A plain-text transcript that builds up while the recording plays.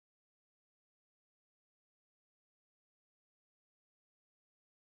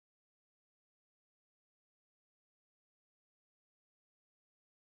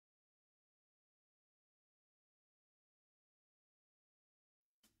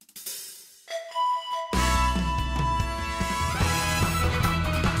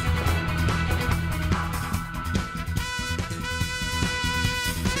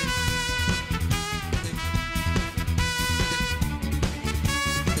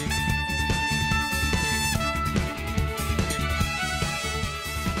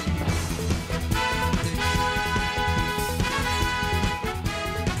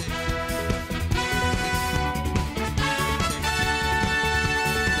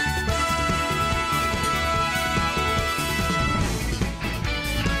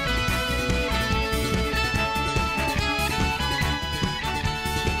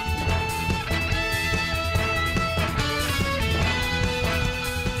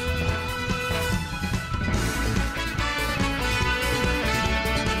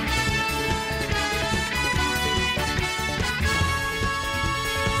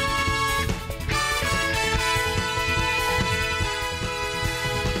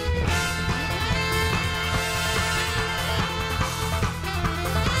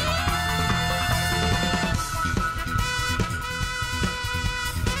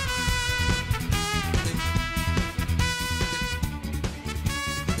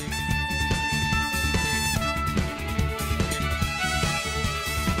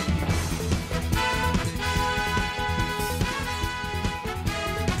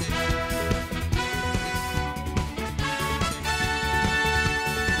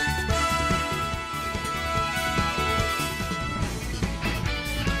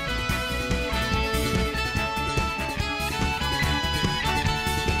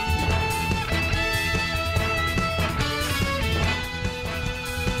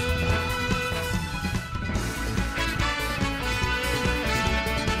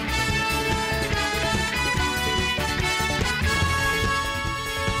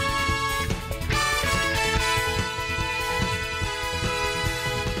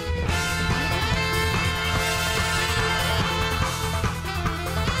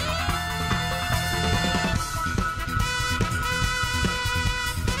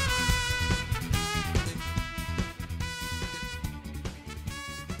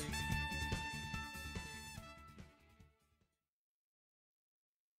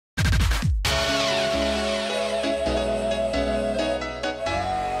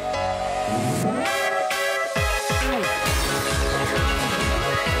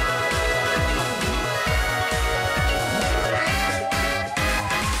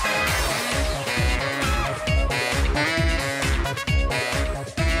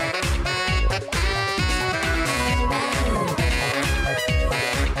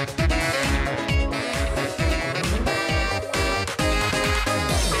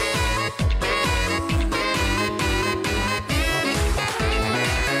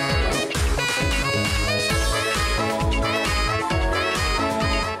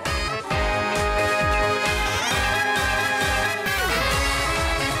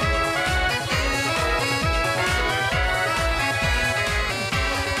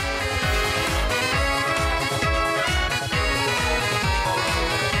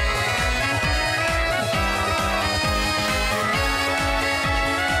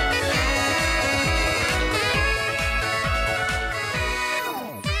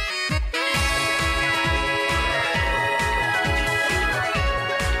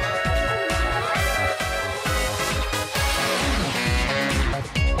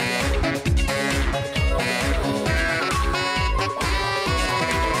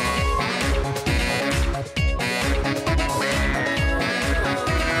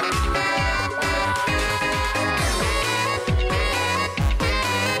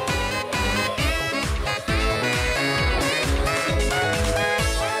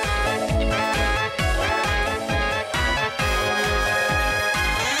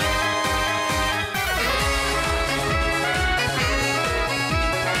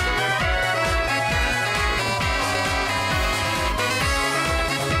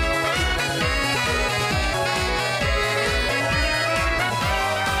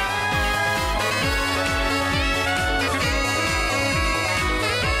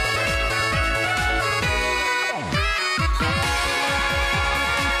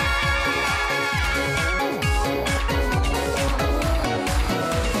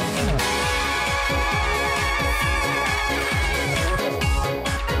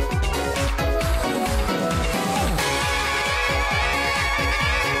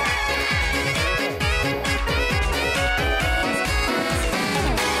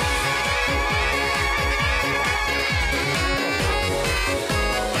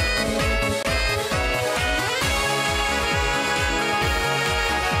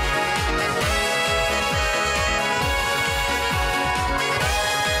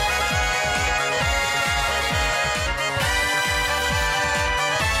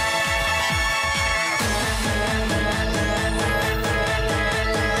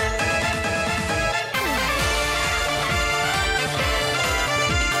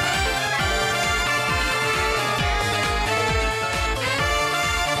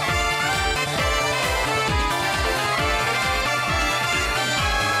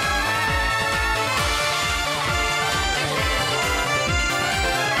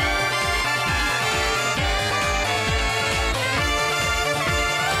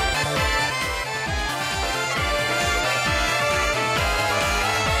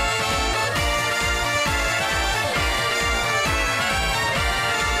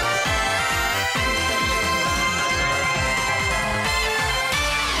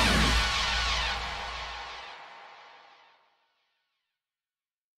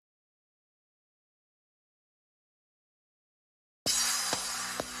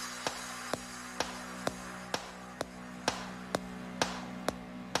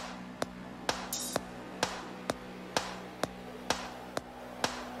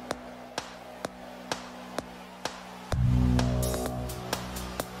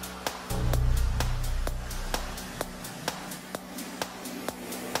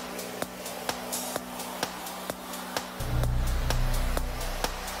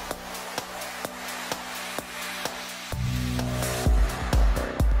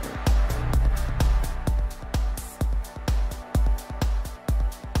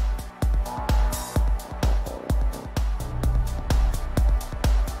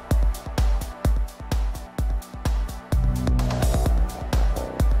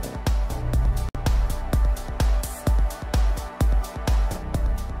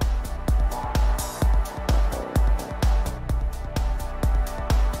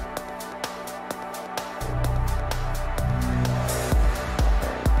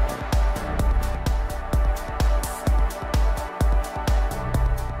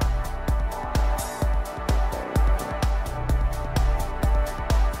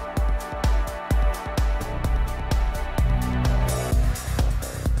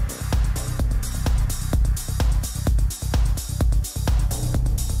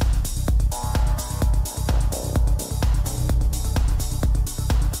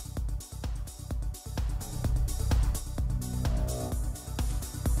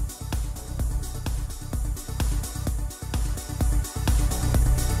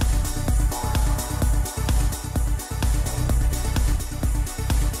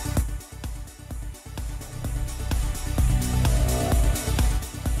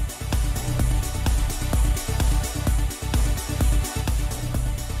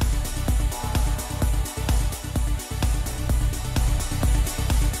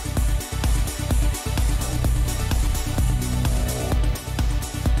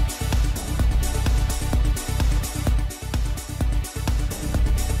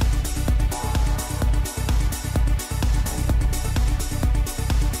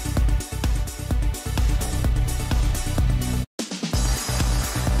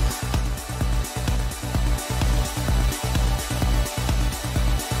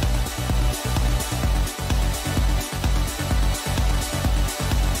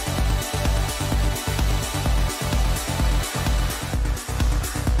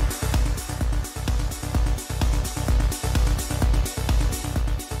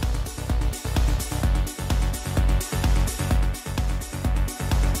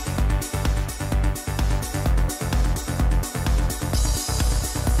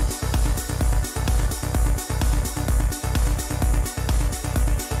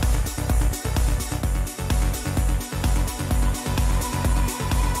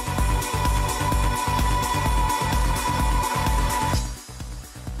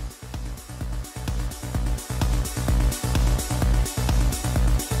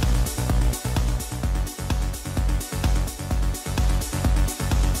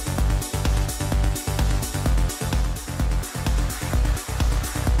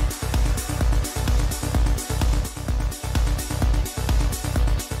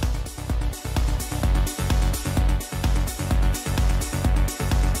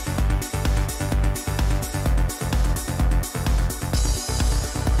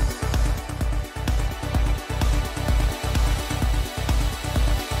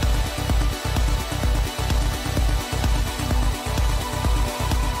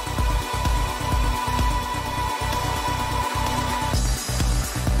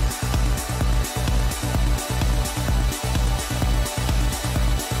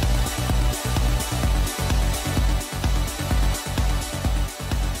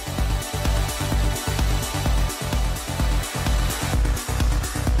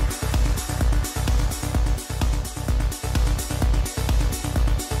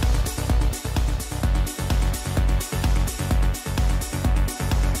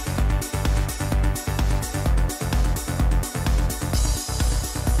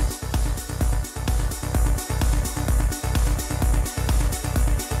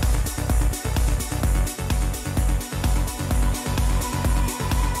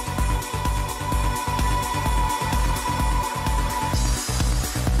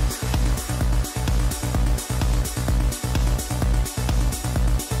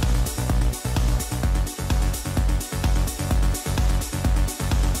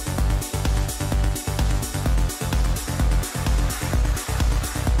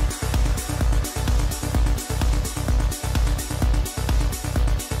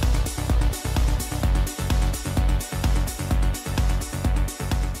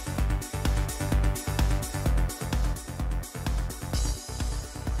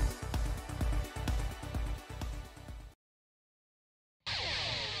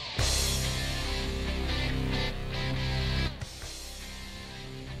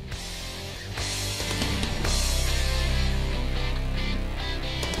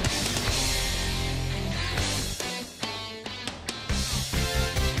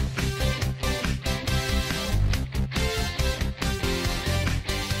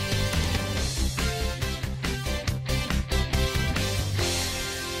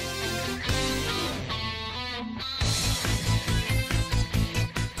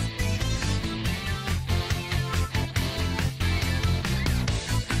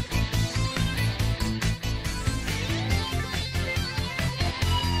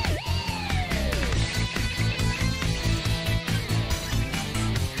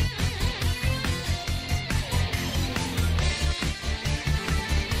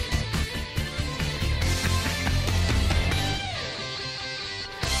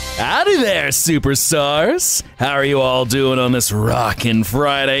Howdy there, superstars! How are you all doing on this rockin'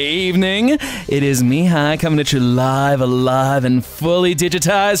 Friday evening? It is Mihai coming at you live, alive, and fully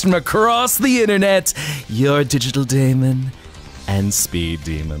digitized from across the internet. Your digital daemon and speed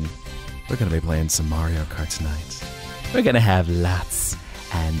demon. We're gonna be playing some Mario Kart tonight. We're gonna have lots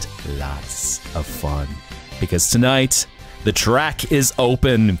and lots of fun. Because tonight, the track is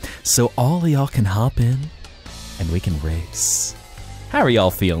open, so all of y'all can hop in and we can race. How are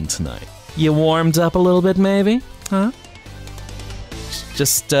y'all feeling tonight? You warmed up a little bit, maybe? Huh?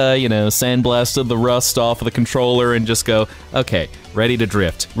 Just, you know, sandblasted the rust off of the controller and just go, okay, ready to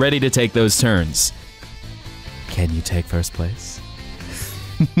drift, ready to take those turns. Can you take first place?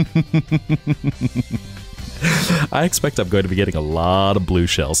 I expect I'm going to be getting a lot of blue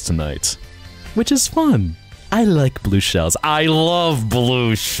shells tonight, which is fun. I like blue shells. I love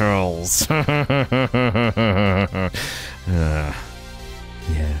blue shells.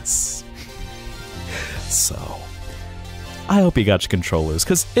 Yes. So, I hope you got your controllers,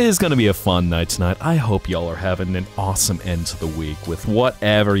 because it is going to be a fun night tonight. I hope y'all are having an awesome end to the week with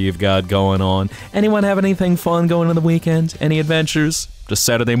whatever you've got going on. Anyone have anything fun going on the weekend? Any adventures? Just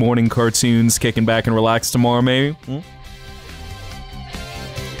Saturday morning cartoons, kicking back and relax tomorrow, maybe?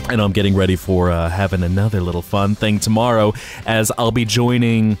 And I'm getting ready for having another little fun thing tomorrow, as I'll be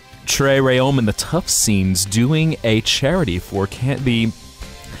joining Trey Rayom and the Tough Scenes doing a charity for Can't Be...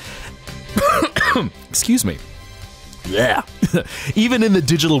 Excuse me. Yeah. Even in the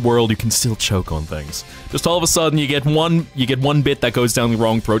digital world, you can still choke on things. Just all of a sudden, you get one bit that goes down the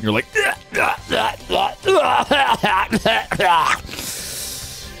wrong throat, and you're like...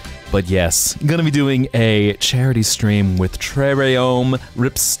 But yes, I'm gonna be doing a charity stream with Trey Rayom,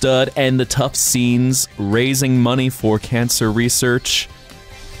 Rip Stud, and the Tough Scenes, raising money for cancer research.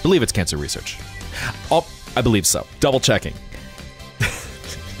 I believe it's cancer research. Oh, I believe so. Double checking.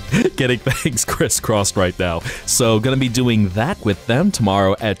 Getting things crisscrossed right now. So, gonna be doing that with them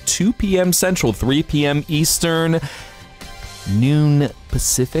tomorrow at 2 p.m. Central, 3 p.m. Eastern, noon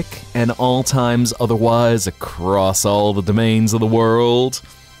Pacific, and all times otherwise across all the domains of the world.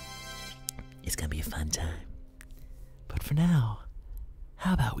 It's gonna be a fun time. But for now,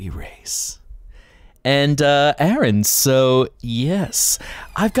 how about we race? And, Aaron, so, yes,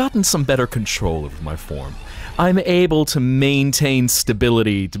 I've gotten some better control over my form. I'm able to maintain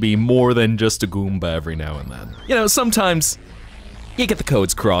stability to be more than just a Goomba every now and then. You know, sometimes you get the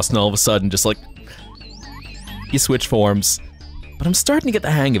codes crossed and all of a sudden just like, you switch forms. But I'm starting to get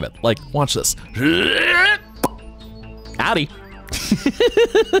the hang of it. Like, watch this. Howdy.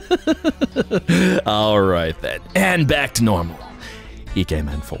 Alright then, and back to normal.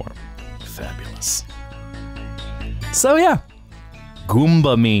 EK-Man form. Fabulous. So yeah,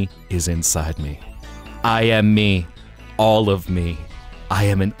 Goomba me is inside me. I am me, all of me. I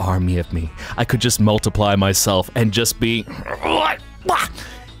am an army of me. I could just multiply myself and just be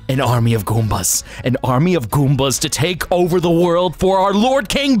an army of Goombas. An army of Goombas to take over the world for our Lord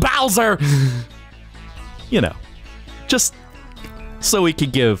King Bowser. You know, just so he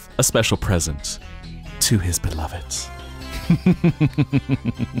could give a special present to his beloved.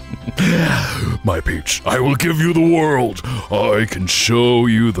 My Peach, I will give you the world. I can show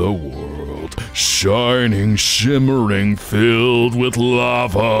you the world. Shining, shimmering, filled with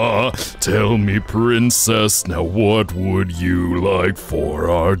lava. Tell me, princess, now what would you like for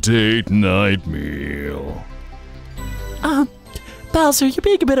our date night meal? Bowser, you're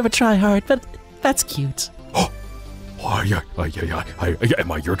being a bit of a tryhard, but that's cute. Am I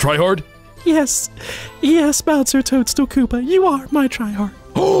your tryhard? Yes. Yes, Bowser, Toadstool, Koopa, you are my tryhard.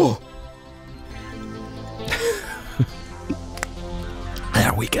 Oh!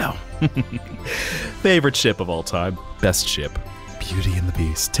 There we go. Favorite ship of all time. Best ship. Beauty and the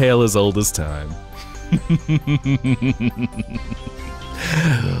Beast. Tale as old as time.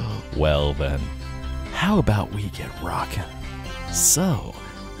 Well then, how about we get rockin'? So,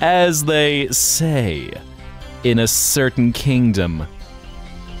 as they say in a certain kingdom,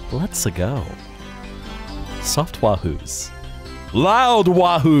 let's go. Soft wahoos. Loud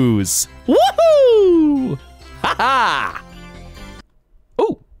wahoos! Woohoo! Ha-ha!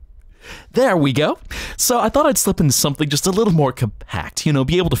 Oh, there we go. So I thought I'd slip into something just a little more compact, you know,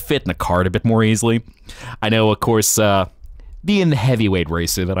 be able to fit in a cart a bit more easily. I know, of course, being the heavyweight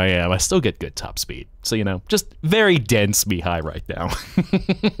racer that I am, I still get good top speed. So, you know, just very dense Mihai right now.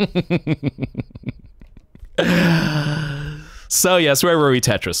 So yes, where were we?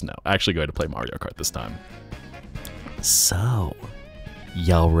 Tetris? No, actually going to play Mario Kart this time. So,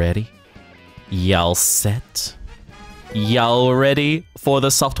 y'all ready? Y'all set? Y'all ready for the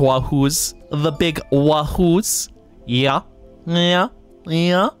soft wahoos? The big wahoos? Yeah? Yeah?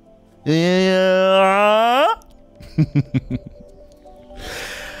 Yeah?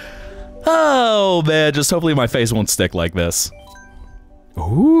 Oh, man, just hopefully my face won't stick like this.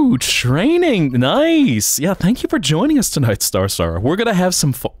 Ooh, training, nice. Yeah, thank you for joining us tonight, Star. We're gonna have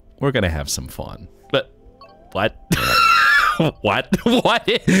some fun. We're gonna have some fun. But, what? What? What?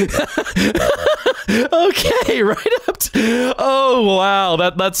 Okay, right up to, oh, wow,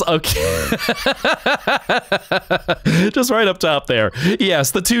 that's okay. Just right up top there.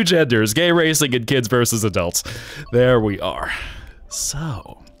 Yes, the two genders, gay racing and kids versus adults. There we are.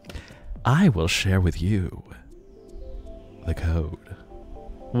 So, I will share with you the code.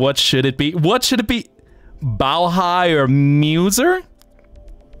 What should it be? What should it be? Bauhai or Muser?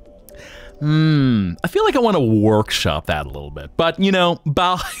 I feel like I want to workshop that a little bit, but you know,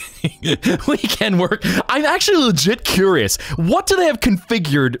 we can work. I'm actually legit curious. What do they have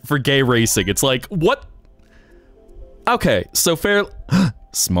configured for gay racing? It's like, what? Okay, so fair,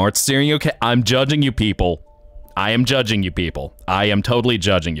 smart steering, okay. I'm judging you people. I am judging you people. I am totally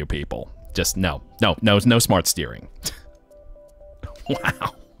judging you people. Just no smart steering.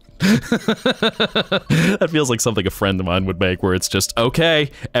 Wow. That feels like something a friend of mine would make, where it's just, okay,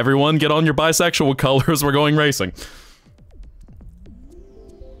 everyone get on your bisexual colors, we're going racing.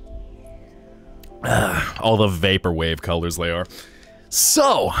 All the vaporwave colors they are.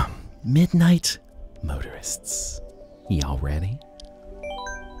 So, midnight motorists. Y'all ready?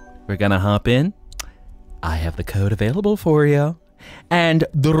 We're gonna hop in. I have the code available for you. And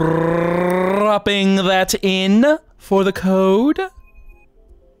dropping that in for the code.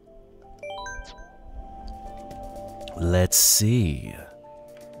 Let's see.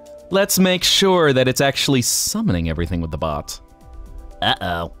 Let's make sure that it's actually summoning everything with the bot.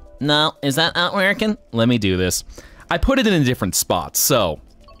 Uh-oh. No, is that not working? Let me do this. I put it in a different spot, so.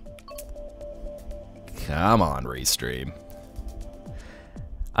 Come on, Restream.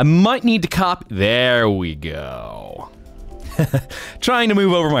 I might need to copy. There we go. Trying to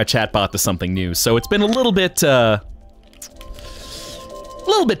move over my chatbot to something new, so it's been a little bit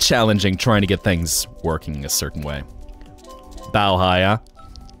challenging trying to get things working a certain way. Bauhaya.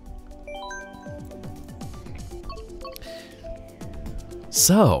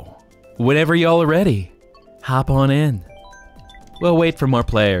 So, whenever y'all are ready, hop on in. We'll wait for more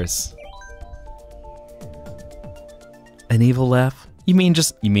players. An evil laugh? You mean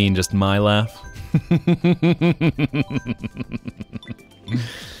just my laugh?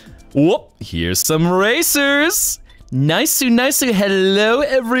 Whoop, here's some racers. Nice. Hello,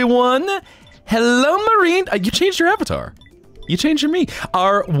 everyone. Hello, Marine. You changed your avatar. You changed your me.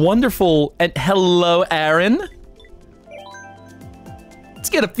 Our wonderful, and hello, Aaron. Let's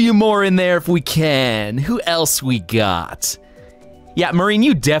get a few more in there if we can. Who else we got? Yeah, Marine,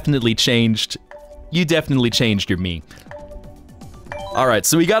 you definitely changed your me. All right,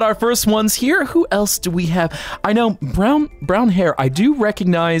 so we got our first ones here. Who else do we have? I know, brown hair. I do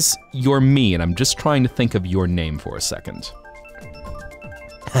recognize your me, and I'm just trying to think of your name for a second.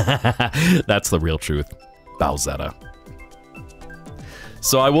 That's the real truth. Bowzetta.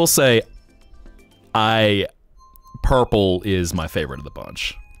 So I will say, purple is my favorite of the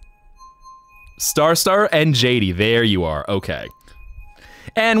bunch. Star and JD, there you are, okay.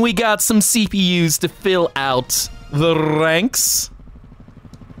 And we got some CPUs to fill out the ranks.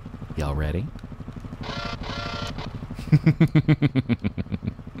 Y'all ready?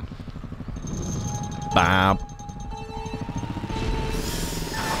 Bob.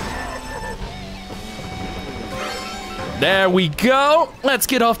 There we go. Let's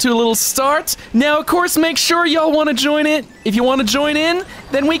get off to a little start. Now, of course, make sure y'all want to join it. If you want to join in,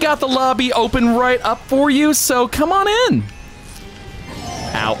 then we got the lobby open right up for you, so come on in.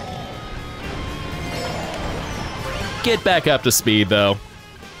 Ow. Get back up to speed, though.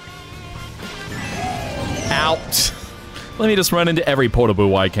 Out. Let me just run into every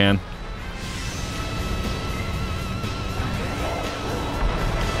portaboo I can.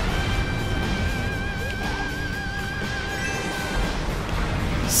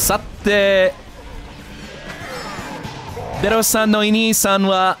 Satte. Bero-san no ini-san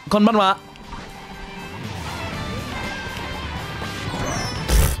wa konbanwa.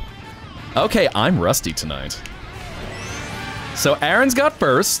 Okay, I'm rusty tonight. So Aaron's got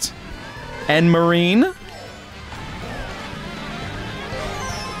first, and Marine.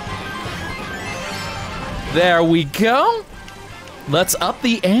 There we go. Let's up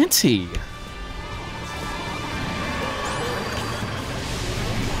the ante.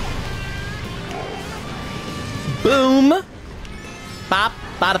 Boom. Bop,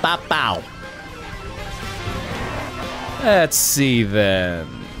 bada, bop, bow. Let's see then.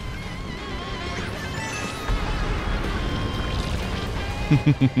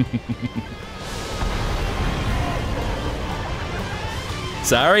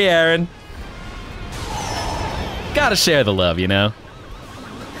 Sorry, Aaron. Gotta share the love, you know?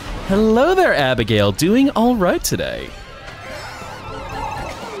 Hello there, Abigail. Doing all right today.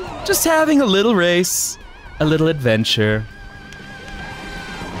 Just having a little race, a little adventure.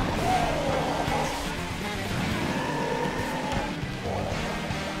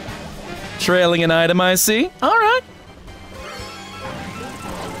 Trailing an item, I see. All right.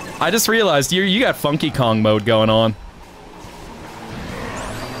 I just realized you got Funky Kong mode going on.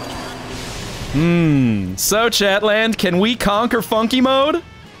 So Chatland, can we conquer Funky mode?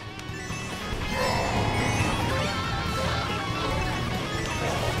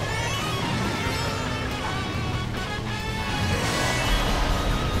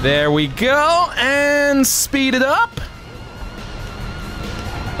 There we go, and speed it up.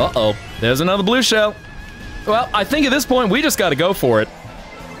 Uh-oh, there's another blue shell. Well, I think at this point, we just gotta go for it.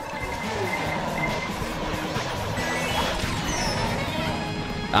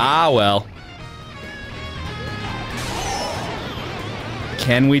 Ah, well.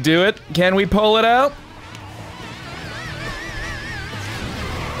 Can we do it? Can we pull it out?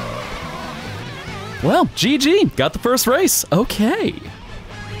 Well, GG, got the first race. Okay.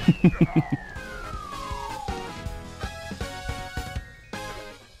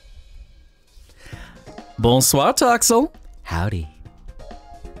 Bonsoir, Toxel. Howdy.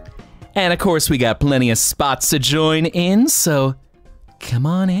 And of course, we got plenty of spots to join in, so come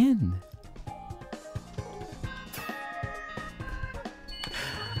on in.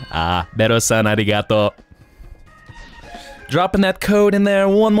 Ah, Bero-san, arigato. Dropping that code in there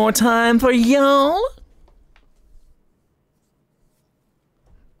one more time for y'all.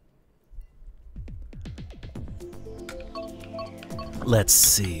 Let's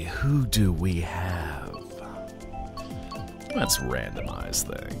see, who do we have? Let's randomize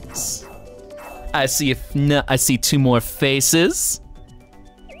things. I see two more faces.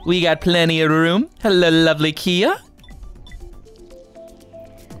 We got plenty of room. Hello, lovely Kia.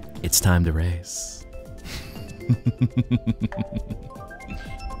 It's time to race.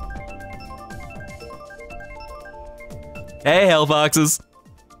 Hey, Hellfoxes.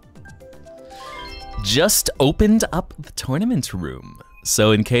 Just opened up the tournament room.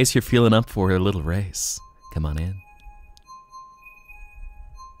 So in case you're feeling up for a little race, come on in.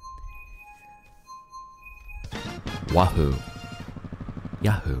 Wahoo.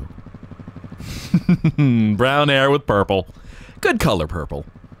 Yahoo. Brown hair with purple. Good color, purple.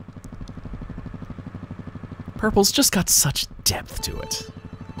 Purple's just got such depth to it.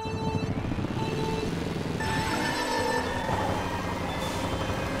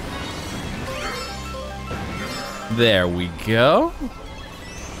 There we go.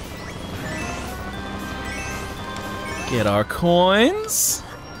 Get our coins.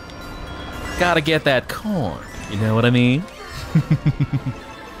 Gotta get that coin. You know what I mean?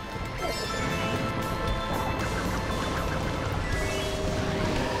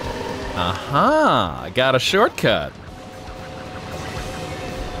 Aha! I got a shortcut.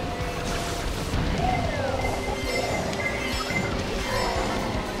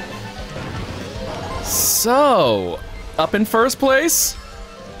 So, up in first place?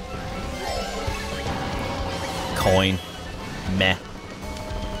 Coin. Meh.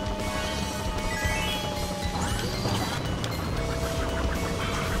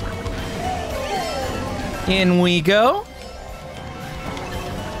 In we go.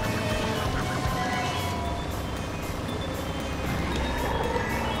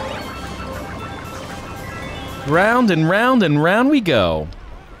 Round and round and round we go.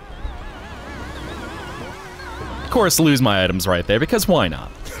 Of course, lose my items right there, because why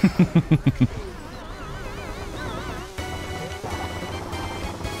not?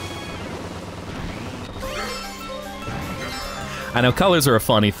 I know colors are a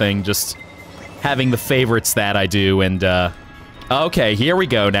funny thing, just having the favorites that I do, and okay, here we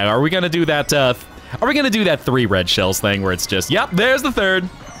go now. Are we gonna do that, are we gonna do that 3 red shells thing where it's just, yep, there's the 3rd.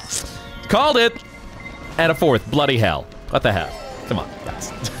 Called it. And a 4th, bloody hell. What the hell? Come on,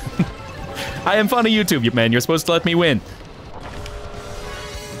 guys. I am fun of YouTube, man. You're supposed to let me win.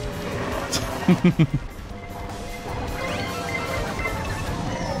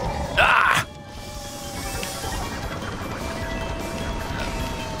 Ah!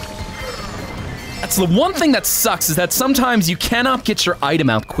 That's the one thing that sucks, is that sometimes you cannot get your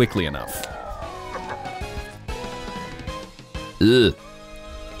item out quickly enough. Ugh.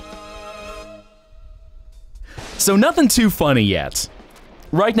 So nothing too funny yet.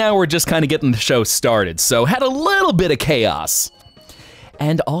 Right now we're just kind of getting the show started, so had a little bit of chaos.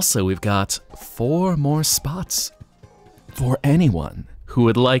 And also we've got 4 more spots for anyone who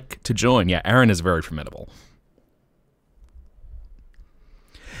would like to join. Yeah, Aaron is very formidable.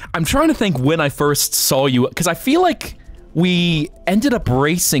 I'm trying to think when I first saw you, because I feel like we ended up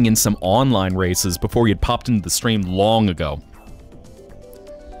racing in some online races before you had popped into the stream long ago.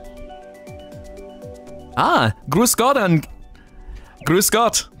 Ah, grüß Gott and grüß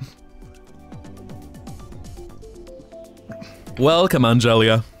Gott. Welcome,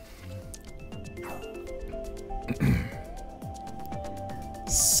 Angelia.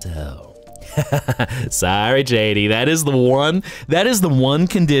 So, sorry, JD. That is the one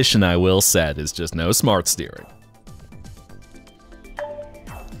condition I will set, is just no smart steering.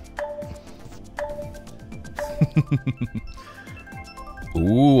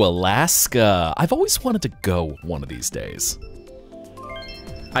 Ooh, Alaska. I've always wanted to go one of these days.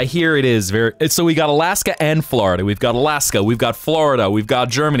 I hear it is very, so we got Alaska and Florida. We've got Alaska, we've got Florida, we've got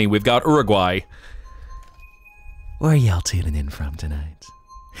Germany, we've got Uruguay. Where are y'all tuning in from tonight?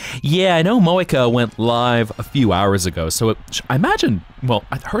 Yeah, I know Moika went live a few hours ago, so I imagine, well,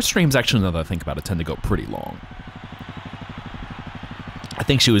 her streams actually, now that I think about it, tend to go pretty long. I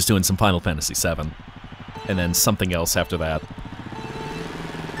think she was doing some Final Fantasy VII, and then something else after that.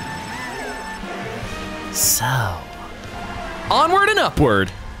 So, onward and upward.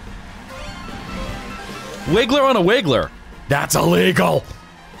 Wiggler on a wiggler. That's illegal.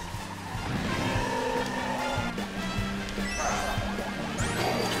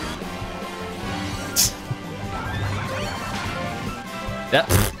 Yep.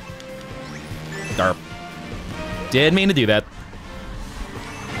 Derp. Didn't mean to do that.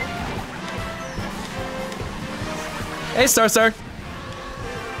 Hey, Star.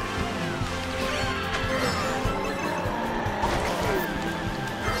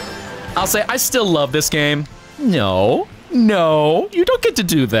 I'll say, I still love this game. No, you don't get to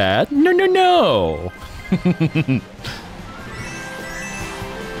do that. No.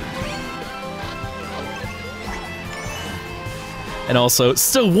 And also,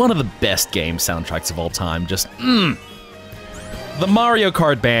 still one of the best game soundtracks of all time. Just, The Mario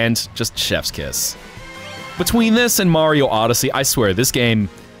Kart band, just chef's kiss. Between this and Mario Odyssey, I swear, this game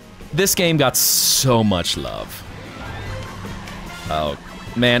got so much love. Oh,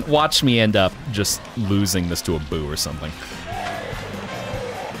 man, watch me end up just losing this to a boo or something.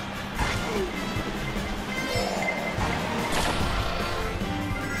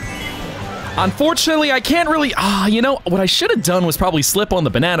 Unfortunately, I can't really, you know, what I should have done was probably slip on the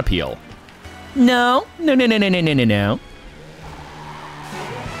banana peel. No.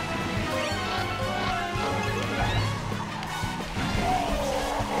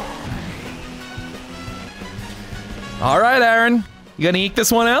 All right, Aaron. You gonna eke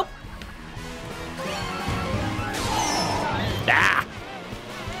this one out? Ah!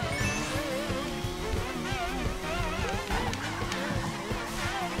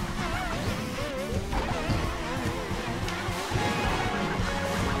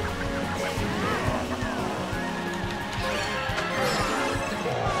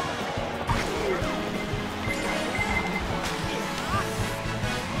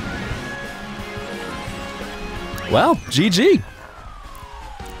 Well, GG.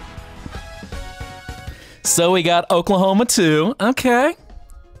 So we got Oklahoma 2. Okay.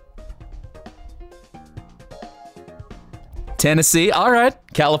 Tennessee. All right.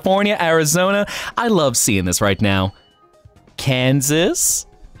 California, Arizona. I love seeing this right now. Kansas.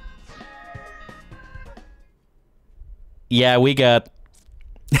 Yeah, we got...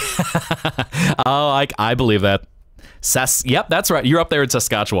 Oh, I believe that. Yep, that's right. You're up there in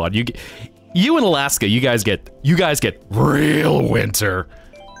Saskatchewan. You in Alaska, you guys get real winter.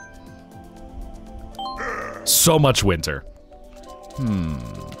 So much winter.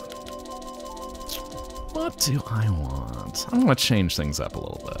 What do I want? I'm gonna change things up a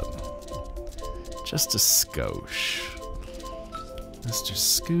little bit. Just a skosh. Mr.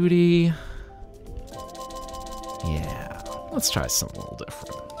 Scooty. Yeah, let's try something a little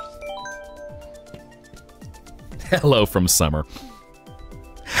different. Hello from summer.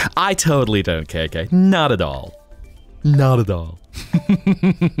 I totally don't, KK. Not at all. Not at all.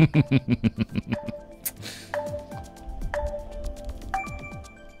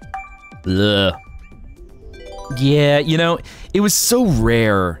 Ugh. Yeah, you know, it was so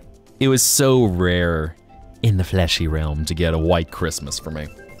rare. It was so rare in the fleshy realm to get a white Christmas for me.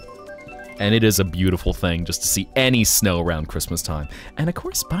 And it is a beautiful thing just to see any snow around Christmas time. And of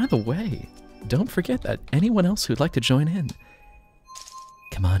course, by the way, don't forget that anyone else who'd like to join in,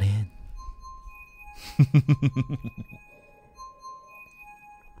 come on in.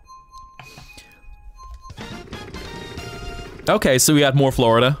 Okay, so we got more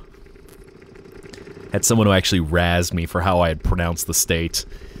Florida. Had someone who actually razzed me for how I had pronounced the state,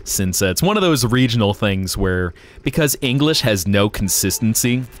 since it's one of those regional things where, because English has no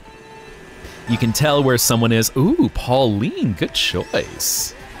consistency, you can tell where someone is. Ooh, Pauline, good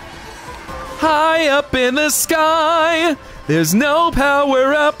choice. High up in the sky, there's no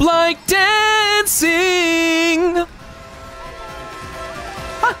power up like dancing.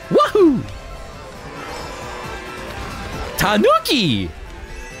 Ah, wahoo! Tanuki!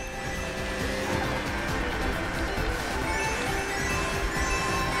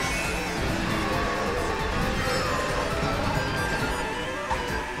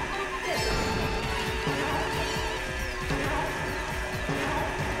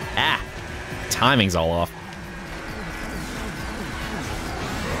 Ah, timing's all off.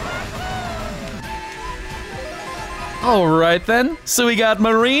 All right then, so we got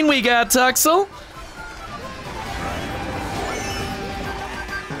Marine, we got Tuxel.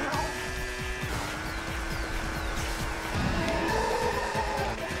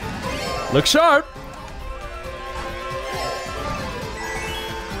 Look sharp.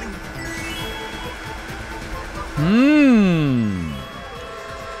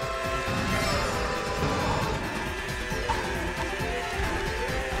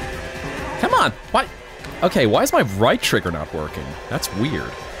 Come on, why? Okay, why is my right trigger not working? That's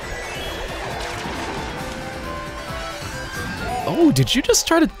weird. Oh, did you just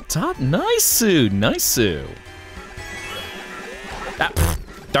try to top? Nice-oo, nice-oo. Ah,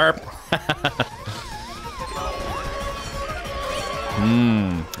 derp.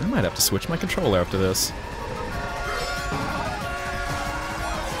 I might have to switch my controller after this.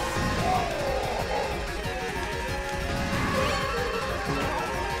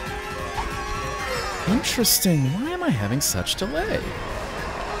 Interesting, why am I having such delay?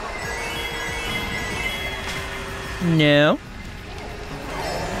 No.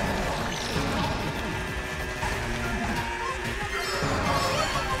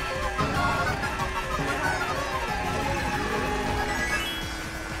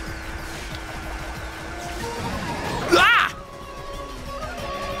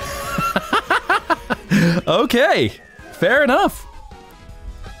 Okay, fair enough.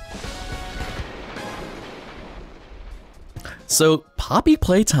 So, Poppy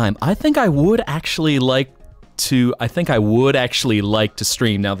Playtime, I think I would actually like to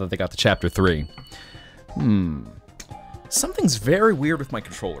stream now that they got to Chapter 3. Something's very weird with my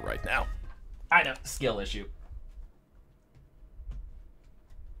controller right now. I know, skill issue.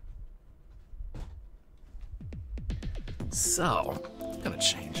 So, I'm gonna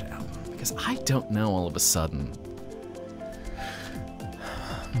change out. Because I don't know all of a sudden.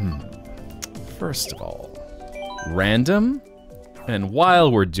 First of all, random, and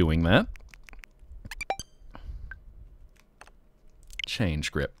while we're doing that,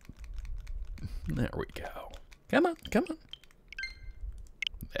 change grip. There we go. Come on, come on.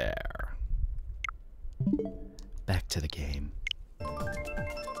 There. Back to the game.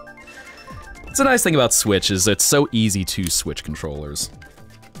 It's a nice thing about Switch is it's so easy to switch controllers.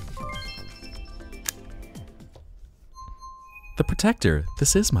 The Protector,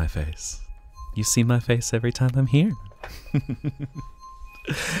 this is my face. You see my face every time I'm here.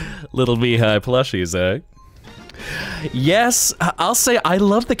 Little Mihai plushies, eh? Yes, I'll say I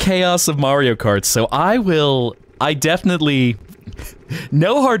love the chaos of Mario Kart, so I definitely,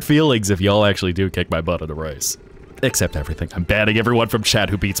 no hard feelings if y'all actually do kick my butt in a race. Except everything. I'm banning everyone from chat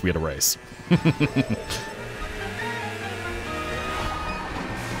who beats me in a race.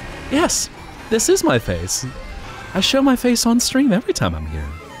 Yes, this is my face. I show my face on stream every time I'm here.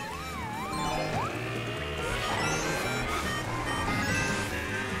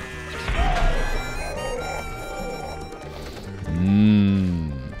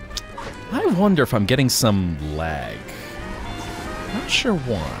 I wonder if I'm getting some lag. Not sure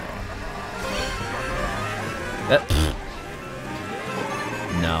why.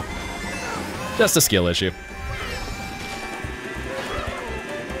 No. Just a skill issue.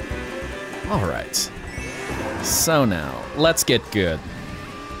 All right. So now, let's get good.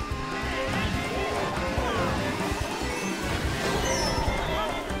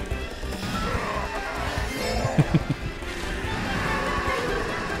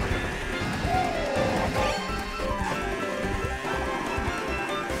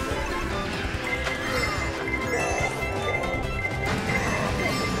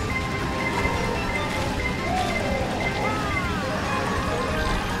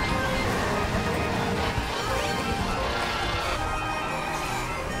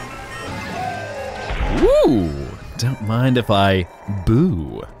 Ooh, don't mind if I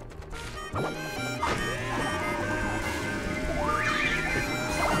boo.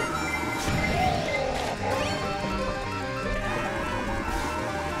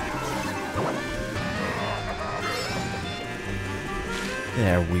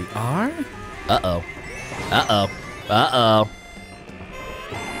 There we are. Uh-oh. Uh-oh. Uh-oh.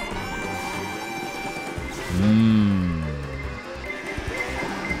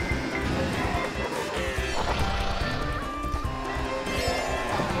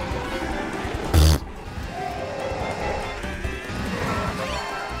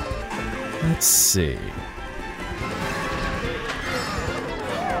 Let's see.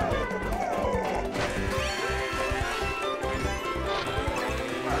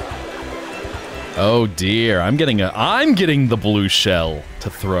 Oh dear, I'm getting the blue shell to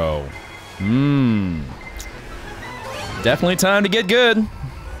throw. Definitely time to get good.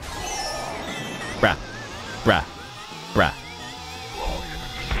 Brah. Brah. Brah.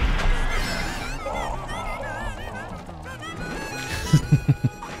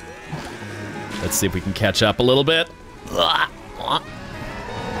 Let's see if we can catch up a little bit.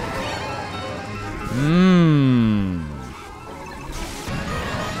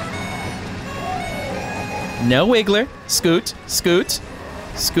 No wiggler. Scoot, scoot,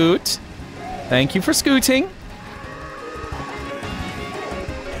 scoot. Thank you for scooting.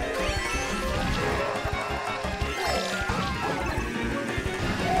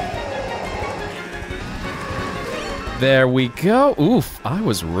 There we go. Oof, I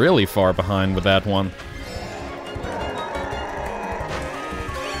was really far behind with that one.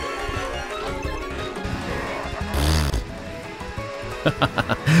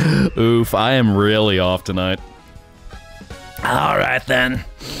 Oof, I am really off tonight. All right then.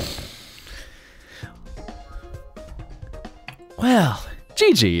 Well,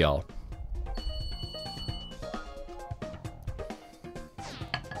 GG, y'all.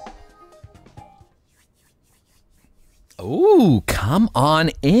 Ooh, come on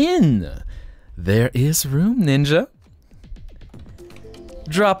in. There is room, Ninja.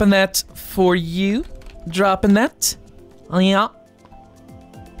 Dropping that for you. Dropping that. Oh, yeah.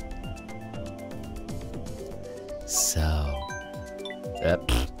 So,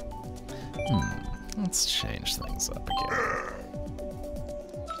 let's change things up again.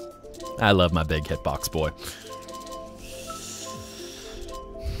 I love my big hitbox boy.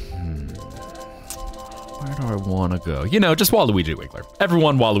 Where do I want to go? You know, just Waluigi Wiggler.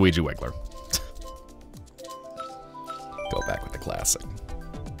 Everyone Waluigi Wiggler. Go back with the classic.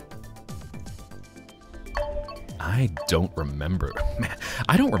 I don't remember. Man,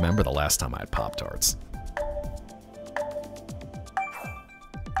 I don't remember the last time I had Pop-Tarts.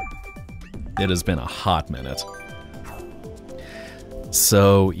 It has been a hot minute.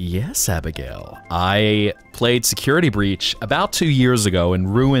 So, yes, Abigail. I played Security Breach about 2 years ago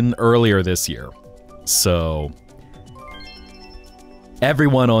and Ruin earlier this year. So,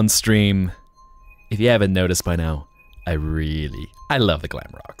 everyone on stream, if you haven't noticed by now, I love the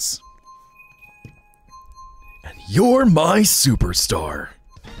glam rocks. And you're my superstar.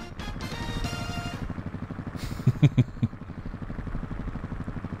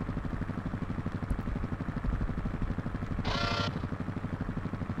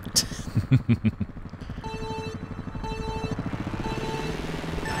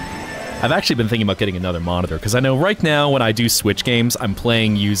 I've actually been thinking about getting another monitor, because I know right now when I do Switch games, I'm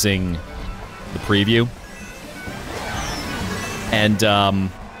playing using the preview. And,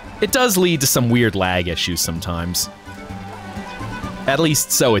 it does lead to some weird lag issues sometimes. At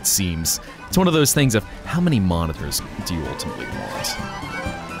least so it seems. It's one of those things of, how many monitors do you ultimately want?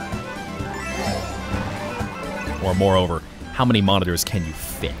 Or moreover, how many monitors can you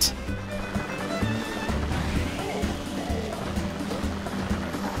fit?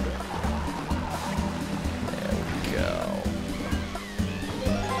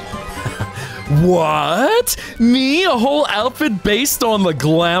 What? Me? A whole outfit based on the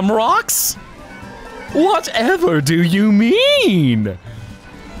glam rocks? Whatever do you mean?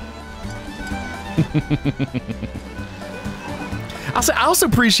 I also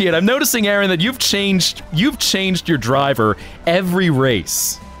appreciate, I'm noticing, Aaron, that you've changed your driver every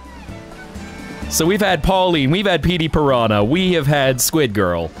race. So we've had Pauline, we've had PD Piranha, we have had Squid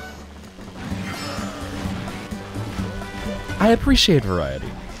Girl. I appreciate variety.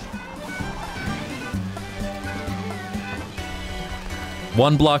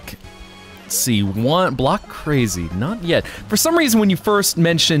 One block, let's see, one block crazy, not yet. For some reason when you first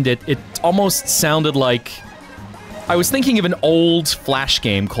mentioned it, it almost sounded like, I was thinking of an old Flash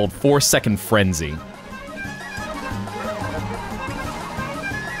game called 4 Second Frenzy.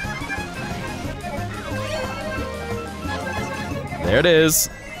 There it is.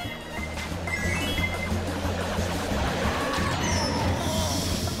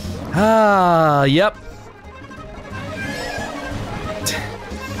 Ah, yep.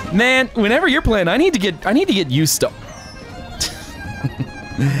 Man, whenever you're playing, I need to get used to.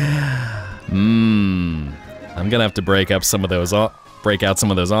 I'm gonna have to break out some of those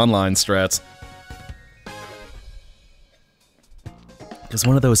online strats. Because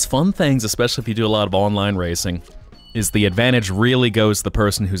one of those fun things, especially if you do a lot of online racing, is the advantage really goes to the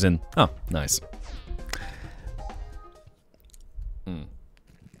person who's in... Oh, nice.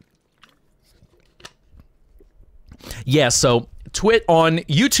 Yeah, so on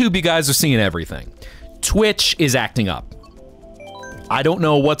YouTube, you guys are seeing everything. Twitch is acting up. I don't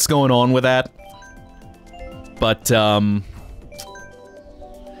know what's going on with that. But,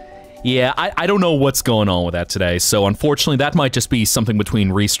 yeah, I don't know what's going on with that today, so unfortunately that might just be something between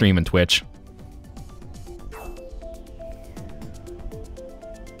Restream and Twitch.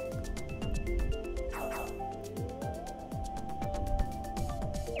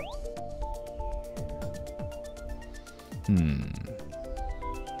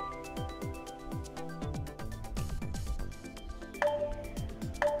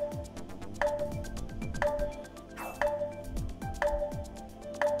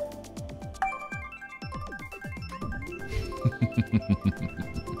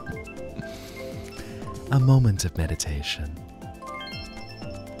 A moment of meditation.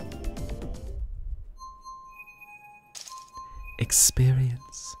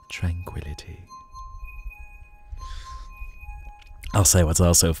 Experience tranquility. I'll say what's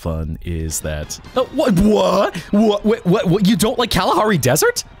also fun is that... Oh, what? You don't like Kalahari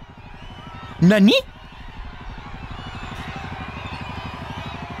Desert? Nani?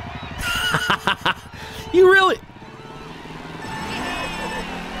 You really...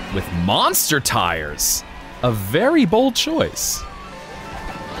 With monster tires. A very bold choice.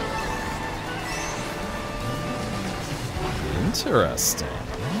 Interesting,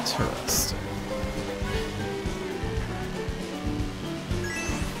 interesting.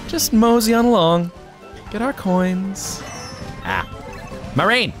 Just mosey on along. Get our coins. Ah.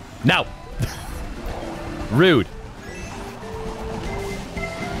 Marine! No! Rude.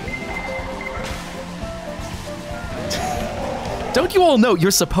 Don't you all know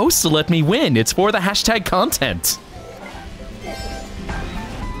you're supposed to let me win? It's for the hashtag content.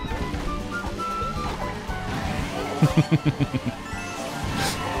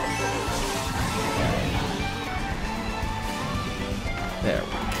 There we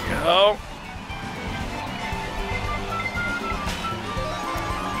go.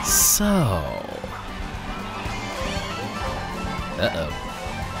 So. Uh-oh.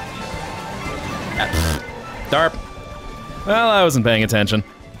 Darp. Well, I wasn't paying attention.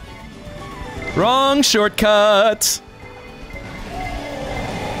 Wrong shortcut!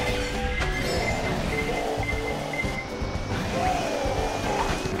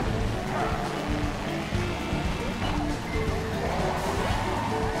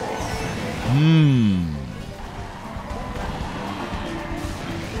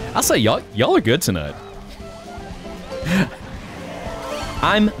 I'll say y'all are good tonight.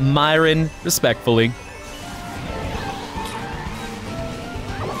 I'm Myron, respectfully.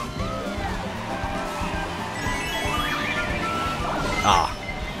 Ah.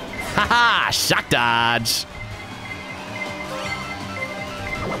 Haha, shock dodge.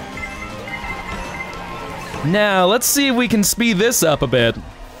 Now, let's see if we can speed this up a bit.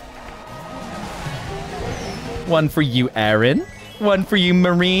 One for you, Aaron. One for you,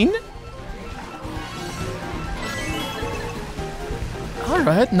 Marine. All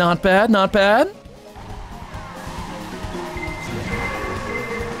right, not bad, not bad.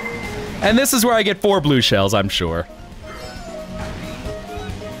 And this is where I get 4 blue shells, I'm sure.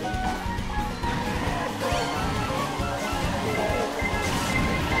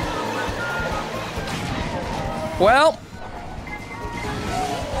 Well.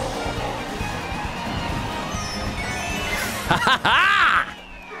 Ha ha ha!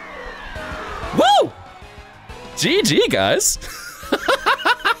 Woo! GG, guys.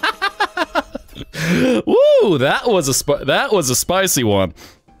 Woo! That was a spicy one.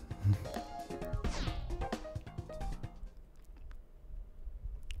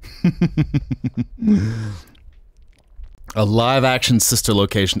 A live action sister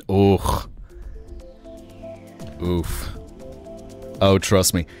location. Ugh. Oof. Oh,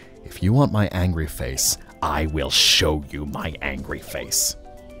 trust me. If you want my angry face, I will show you my angry face.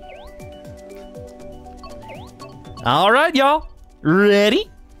 All right, y'all. Ready?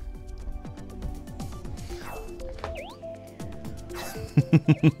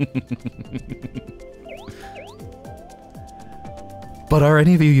 But are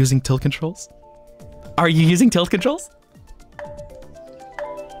any of you using tilt controls? Are you using tilt controls?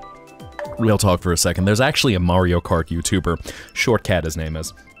 Real talk for a second. There's actually a Mario Kart YouTuber, Shortcat his name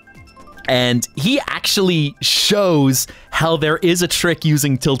is. And he actually shows how there is a trick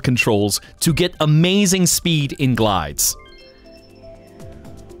using tilt controls to get amazing speed in glides.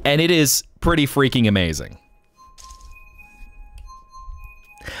 And it is pretty freaking amazing.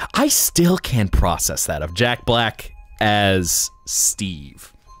 I still can't process that of Jack Black as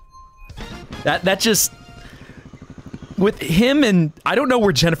Steve. That just... With him and... I don't know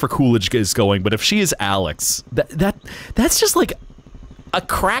where Jennifer Coolidge is going, but if she is Alex, that's just like a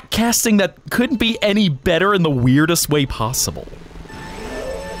crack casting that couldn't be any better in the weirdest way possible.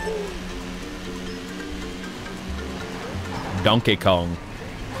 Donkey Kong.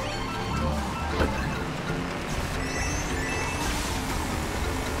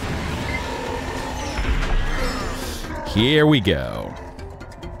 Here we go.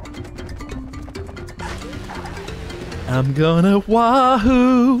 I'm gonna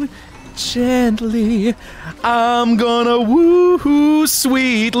wahoo gently. I'm gonna woohoo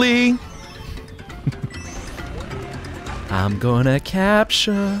sweetly. I'm gonna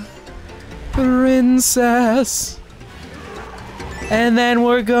capture princess. And then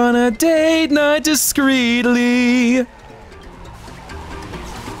we're gonna date night discreetly.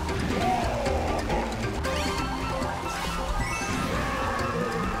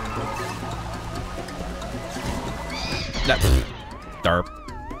 Darp.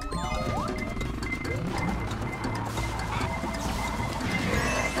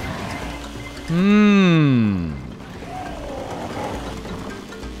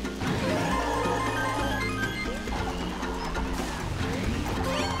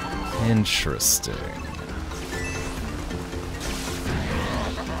 Interesting.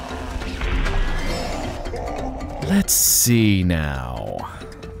 Let's see now.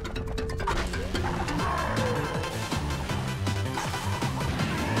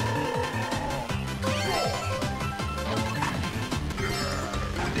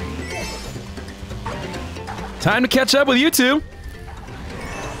 Time to catch up with you two.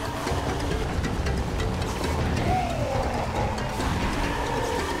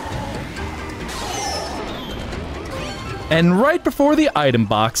 And right before the item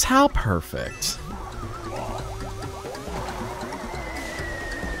box, how perfect.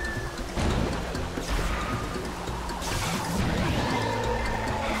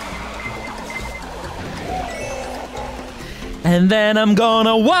 And then I'm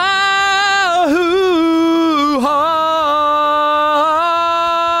gonna wahoo hard.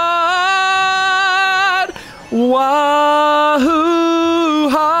 Wahoo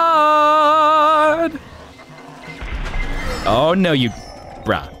hard. Oh no, you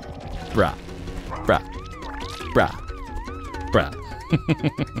brah. Brah. Brah. Brah. Brah.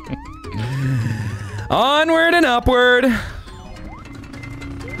 Onward and upward.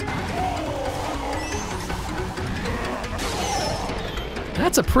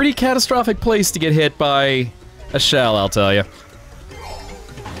 That's a pretty catastrophic place to get hit by a shell, I'll tell you.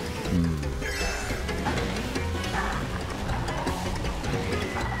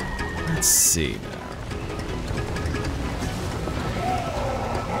 Let's see now.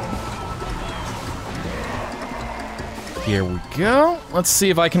 Here we go. Let's see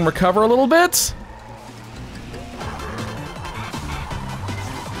if I can recover a little bit.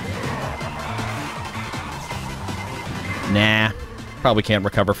 Nah. Probably can't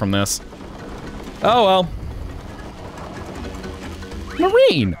recover from this. Oh well.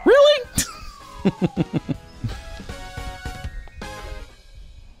 Marine, really?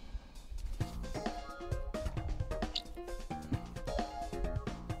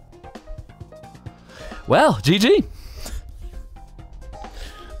 Well, GG.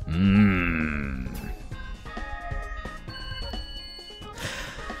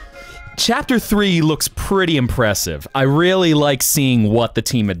 Chapter 3 looks pretty impressive. I really like seeing what the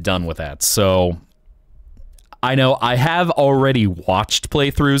team had done with that, so... I know I have already watched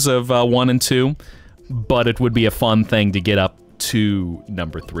playthroughs of 1 and 2, but it would be a fun thing to get up to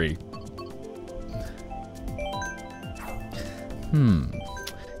number 3.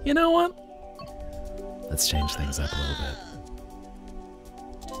 You know what? Let's change things up a little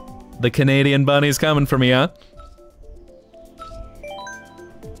bit. The Canadian bunny's coming for me, huh?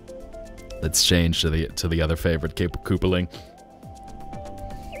 Let's change to the other favorite Koopaling.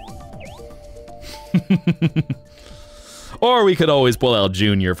 Or we could always pull out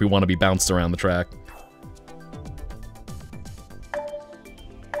Junior if we want to be bounced around the track.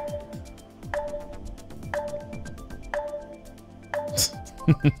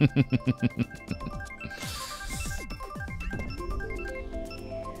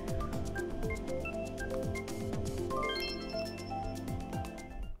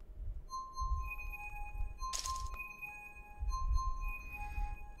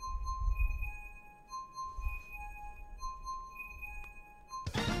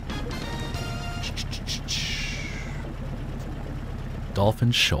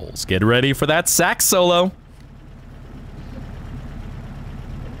 Dolphin Shoals. Get ready for that sax solo.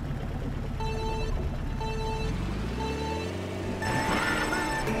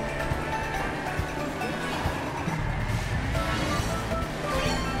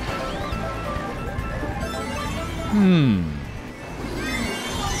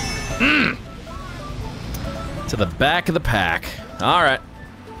 To the back of the pack. All right.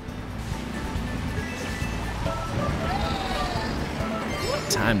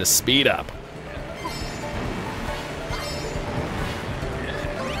 Time to speed up.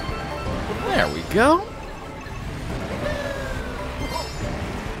 There we go.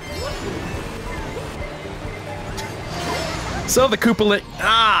 So the Koopa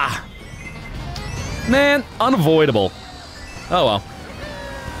man, unavoidable. Oh well.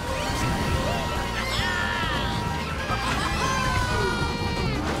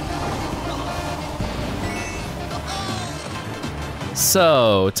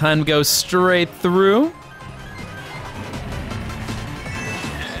 So, time to go straight through.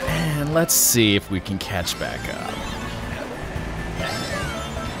 And let's see if we can catch back up.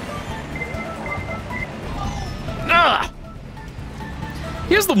 Ah!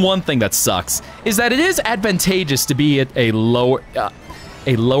 Here's the one thing that sucks, is that it is advantageous to be at a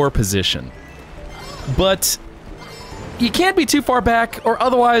lower position. But you can't be too far back, or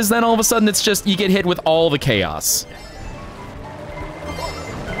otherwise then all of a sudden it's just, you get hit with all the chaos.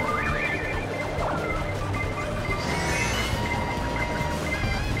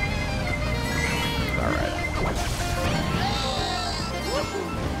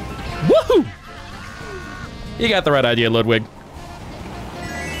 Woohoo! You got the right idea, Ludwig.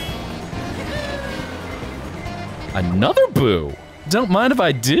 Another boo! Don't mind if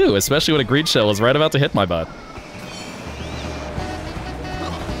I do, especially when a green shell is right about to hit my butt.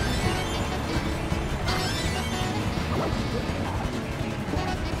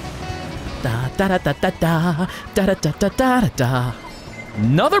 Da da da da da da da da da da da da.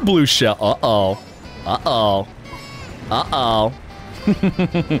 Another blue shell. Uh-oh. Uh-oh. Uh-oh.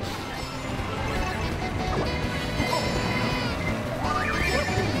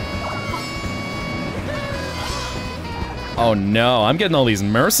 Oh no, I'm getting all these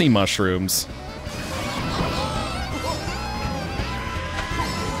mercy mushrooms.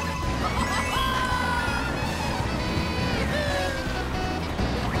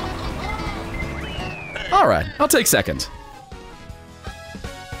 All right, I'll take second.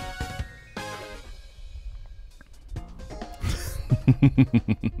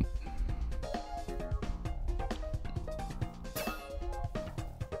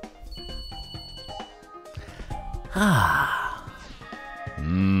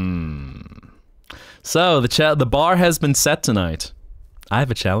 So, the bar has been set tonight. I have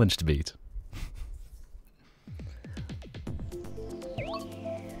a challenge to beat.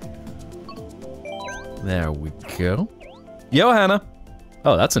 There we go. Yo, Hannah.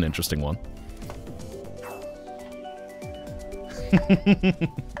 Oh, that's an interesting one.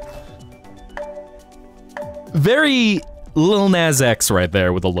 Very Lil Nas X right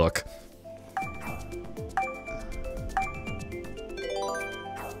there with a look.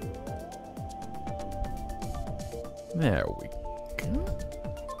 There we go.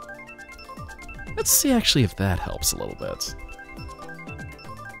 Let's see actually if that helps a little bit.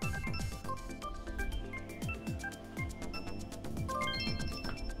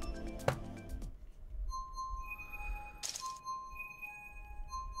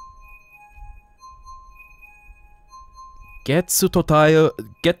 Getsu to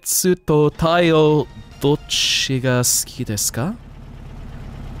taio dochi ga suki desu ka?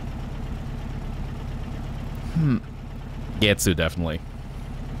 Getsu, definitely.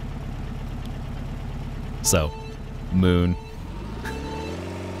 So, Moon.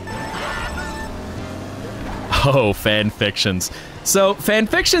 Oh, fanfictions. So,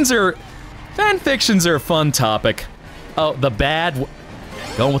 fanfictions are a fun topic. Oh,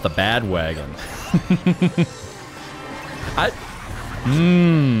 going with the bad wagon.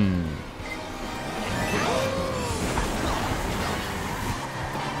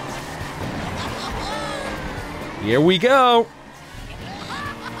 Here we go.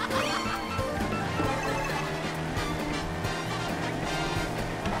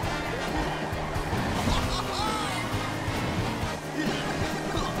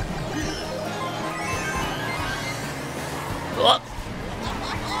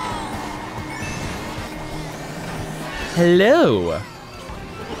 Hello.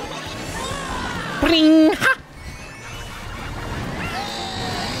 Bring. Ha.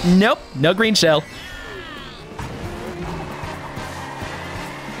 Nope, no green shell.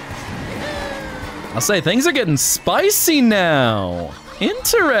 I'll say things are getting spicy now.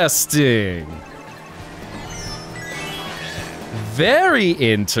 Interesting. Very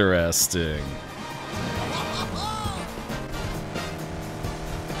interesting.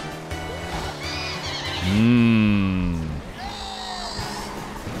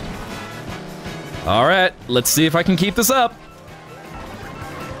 All right, let's see if I can keep this up.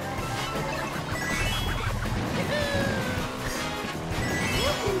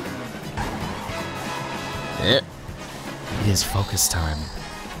 It is focus time.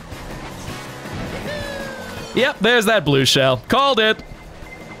 Yep, there's that blue shell. Called it.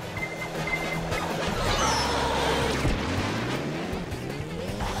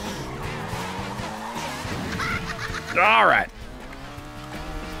 All right.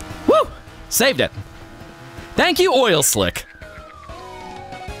 Woo! Saved it. Thank you, Oil Slick.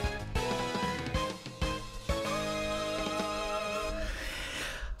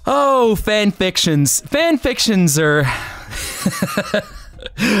 Oh, fanfictions. Fanfictions are...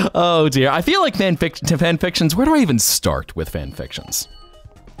 Oh dear, I feel like fanfictions, where do I even start with fanfictions?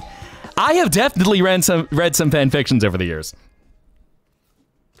 I have definitely read some fanfictions over the years.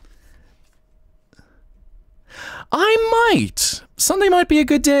 I might. Sunday might be a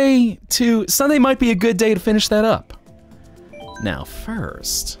good day to finish that up. Now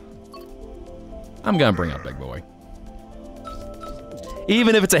first, I'm gonna bring up Big Boy.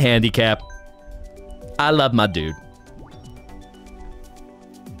 Even if it's a handicap, I love my dude.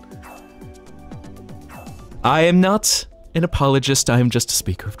 I am not an apologist, I am just a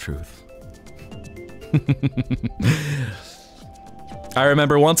speaker of truth. I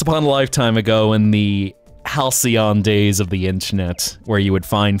remember once upon a lifetime ago in the halcyon days of the internet, where you would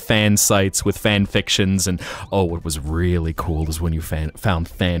find fan sites with fan fictions, and oh, what was really cool is when you found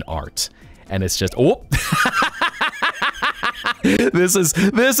fan art. And it's just, oh! This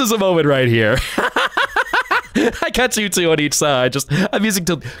is a moment right here. I got you two on each side, I'm using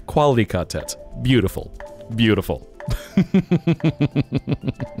quality content. Beautiful. Beautiful.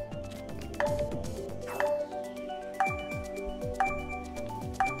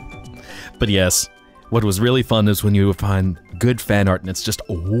 But yes, what was really fun is when you would find good fan art and it's just,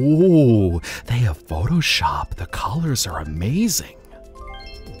 oh, they have Photoshop. The colors are amazing.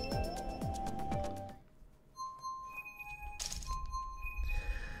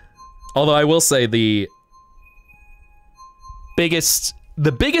 Although I will say the biggest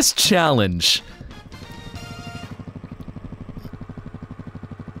challenge.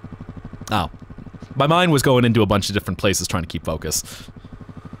 Oh, my mind was going into a bunch of different places trying to keep focus.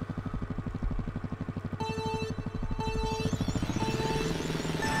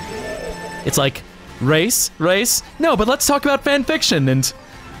 It's like, race? No, but let's talk about fanfiction, and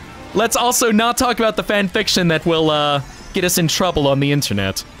let's also not talk about the fanfiction that will, get us in trouble on the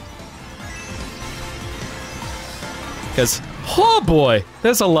internet. Because, oh boy,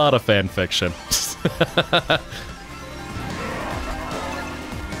 there's a lot of fanfiction.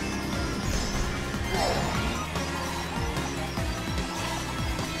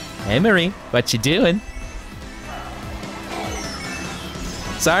 Hey, Marine, what you doing?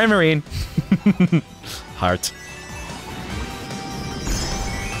 Sorry, Marine. Heart.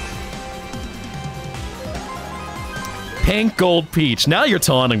 Pink, gold, peach. Now you're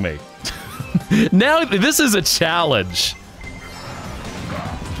taunting me. Now this is a challenge.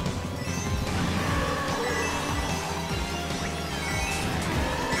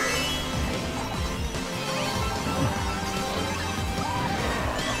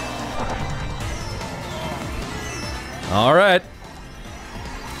 All right.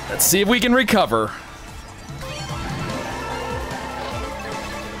 Let's see if we can recover.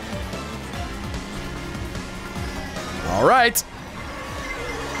 All right.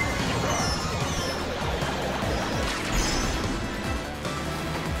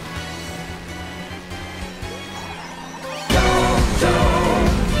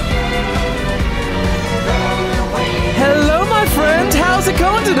 Hello, my friend. How's it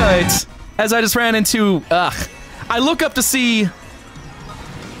going tonight? As I just ran into, I look up to see...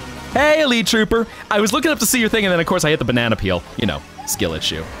 Hey, Elite Trooper. I was looking up to see your thing, and then, of course, I hit the banana peel. You know, skill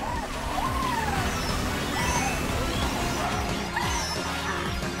issue.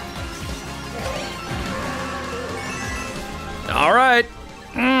 All right.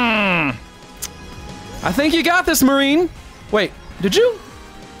 I think you got this, Marine. Wait, did you?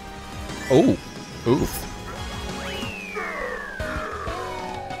 Oh, oof.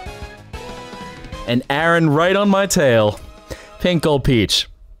 And Aaron right on my tail. Pink, gold, peach.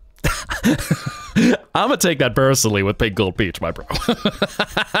 I'm gonna take that personally with pink, gold, peach, my bro.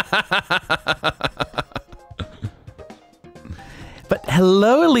 But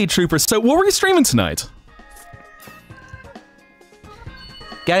hello, Elite Troopers. So what were you streaming tonight?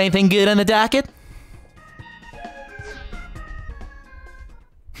 Got anything good on the docket?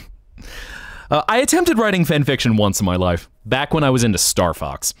 I attempted writing fanfiction once in my life, back when I was into Star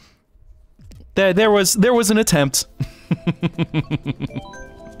Fox. There was an attempt.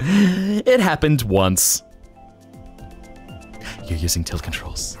 It happened once. You're using tilt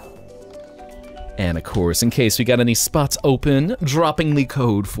controls. And of course, in case we got any spots open, dropping the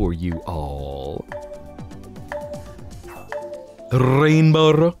code for you all.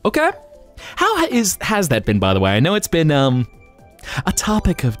 Rainbow. Okay. How has that been, by the way? I know it's been a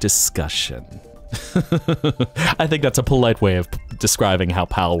topic of discussion. I think that's a polite way of describing how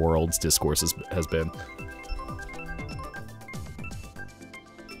Pal World's discourse has been.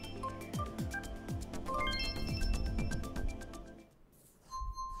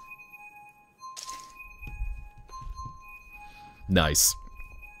 Nice.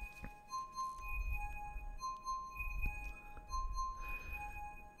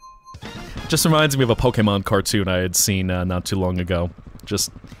 Just reminds me of a Pokemon cartoon I had seen not too long ago.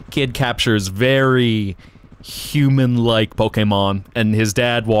 Just kid captures very human-like Pokemon, and his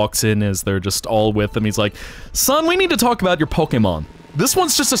dad walks in as they're just all with him. He's like, "Son, we need to talk about your Pokemon. This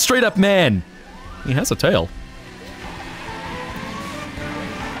one's just a straight-up man. He has a tail."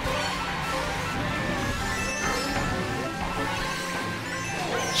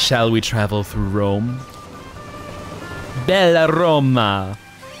 Shall we travel through Rome? Bella Roma.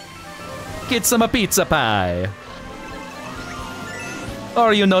 Get some pizza pie.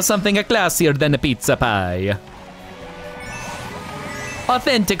 Or you know something classier than a pizza pie.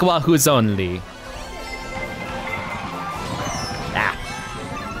 Authentic Wahoo's only. Ah.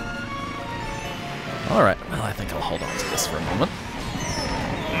 Alright, well I think I'll hold on to this for a moment.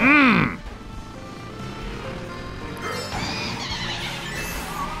 Mmm!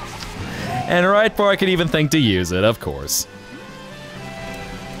 And right before I could even think to use it, of course.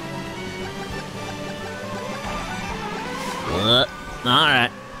 Alright.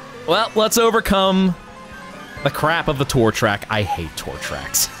 Well, let's overcome the crap of the tour track. I hate tour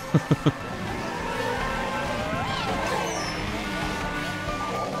tracks.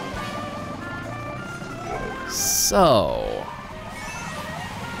 So...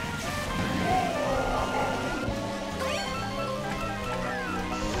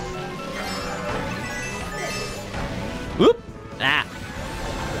 Whoop! Ah!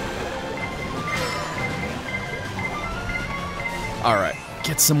 Alright,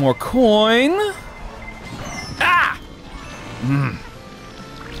 get some more coin. Ah! Mm.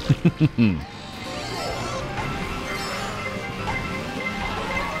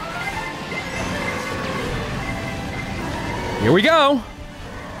 Here we go.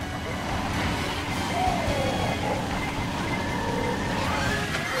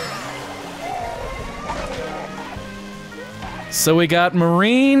 So we got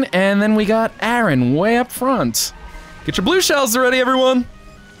Marine, and then we got Aaron way up front. Get your blue shells ready, everyone.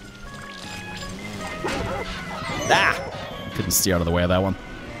 Ah! Couldn't steer out of the way of that one.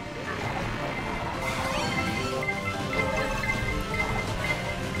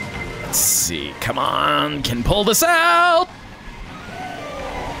 Let's see, come on, can pull this out.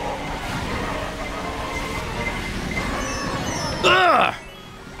 Ugh!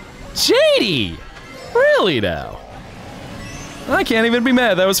 JD! Really now? I can't even be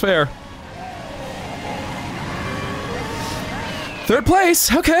mad, that was fair. Third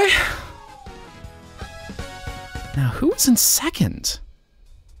place, okay. Now, who was in second?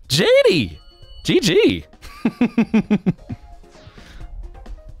 JD! GG!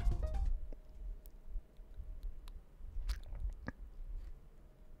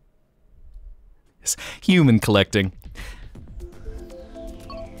 It's human collecting.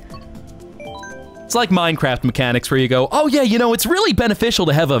 It's like Minecraft mechanics where you go, oh yeah, you know, it's really beneficial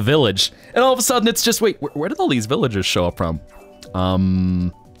to have a village. And all of a sudden it's just, wait, where did all these villagers show up from? I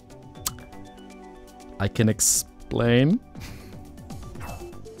can explain.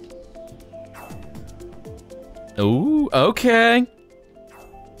 Ooh, okay.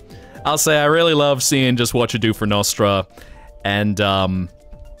 I'll say I really love seeing just what you do for Nostra. And,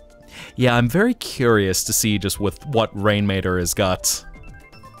 yeah, I'm very curious to see just with what Rainmaker has got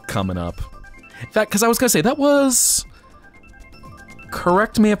coming up. In fact, because I was gonna say, that was...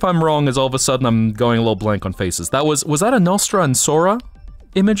 Correct me if I'm wrong, as all of a sudden I'm going a little blank on faces. That was that a Nostra and Sora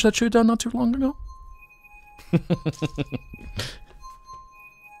image that you had done not too long ago?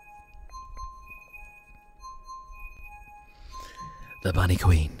 The Bunny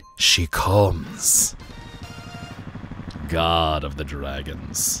Queen, she comes. God of the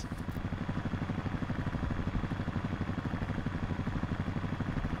Dragons.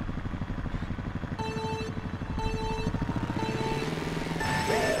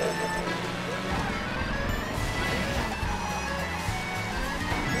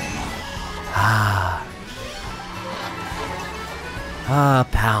 Ah,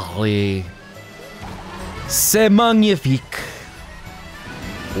 Paris. C'est magnifique.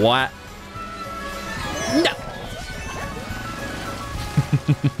 What? No.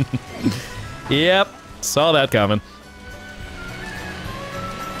 Yep, saw that coming.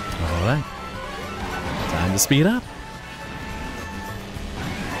 All right, time to speed up.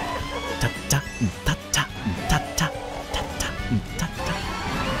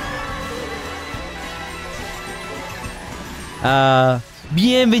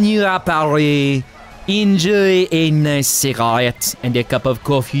 Bienvenue à Paris. Enjoy a nice cigarette and a cup of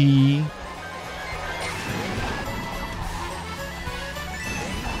coffee.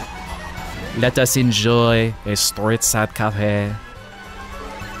 Let us enjoy a street-side cafe.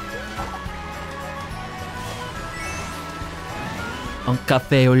 Un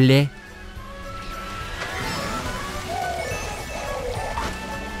café au lait.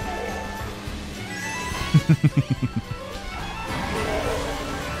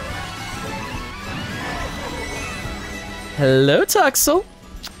 Hello, Tuxel.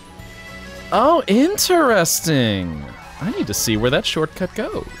 Oh, interesting. I need to see where that shortcut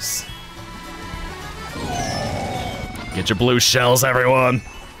goes. Get your blue shells, everyone.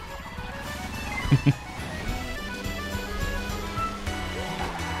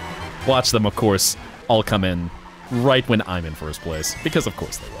 Watch them, of course, all come in right when I'm in first place, because of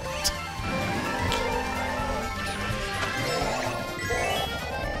course they won't.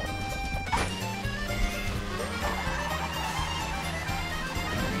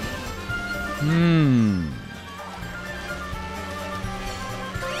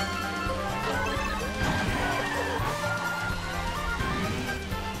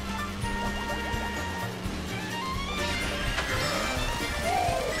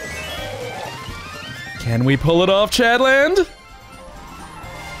 Can we pull it off, Chadland?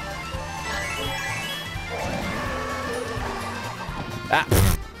 Ah,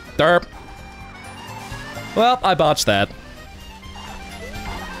 derp. Well, I botched that.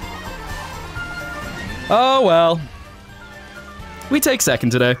 Oh well. We take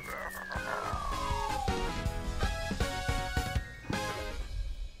second today.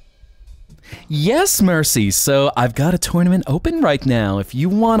 Yes, Mercy. So I've got a tournament open right now. If you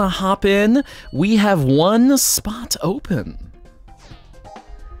want to hop in, we have one spot open.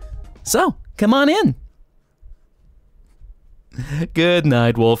 So, come on in. Good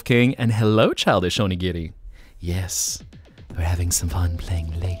night, Wolf King, and hello, childish Onigiri. Yes, we're having some fun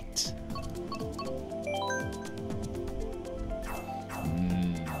playing late.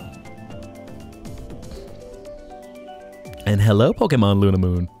 And hello, Pokemon Luna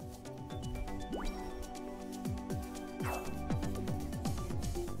Moon.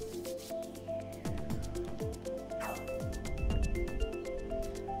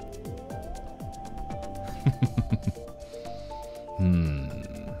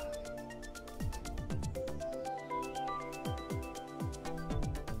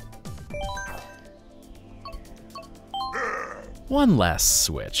 One last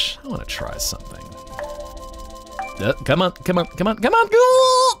switch. I want to try something. Come on, come on, come on, come on!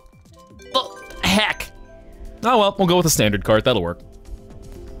 Oh, heck! Oh well, we'll go with a standard cart. That'll work.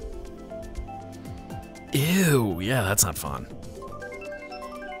 Ew, yeah, that's not fun.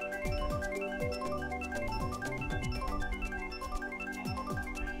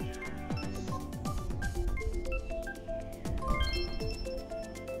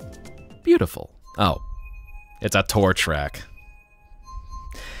 Beautiful. Oh, it's a tour track.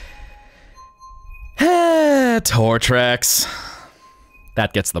 Tour tracks.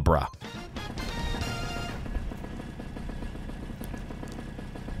 That gets the bra.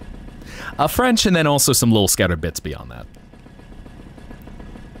 A French and then also some little scattered bits beyond that.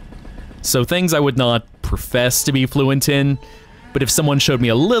 So things I would not profess to be fluent in, but if someone showed me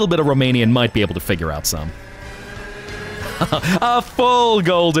a little bit of Romanian, might be able to figure out some. A full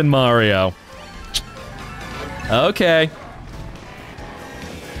golden Mario. Okay.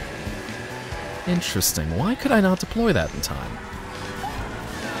 Interesting. Why could I not deploy that in time?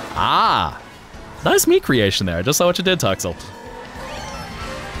 Ah! Nice meat creation there. I just saw what you did, Tuxel.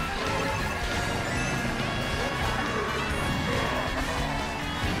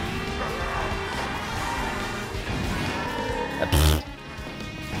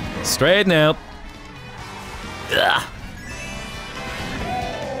 Straighten out. Ugh.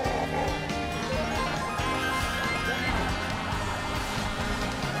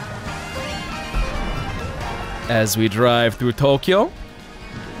 As we drive through Tokyo.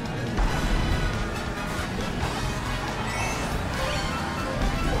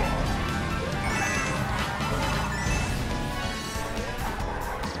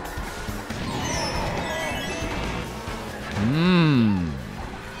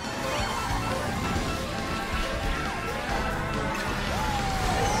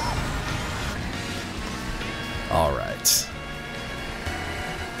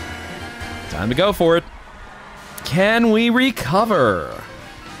 Time to go for it. Can we recover?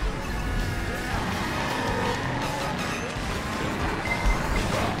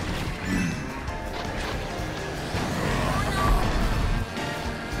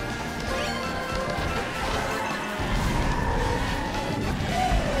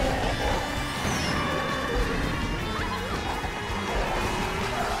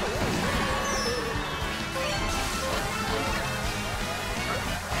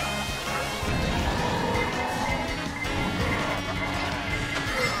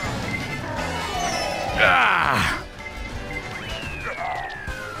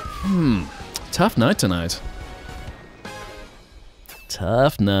 Tough night tonight.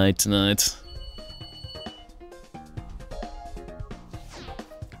 Tough night tonight.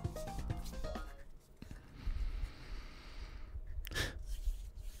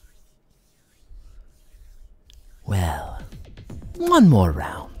 Well, one more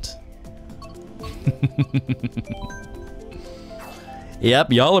round.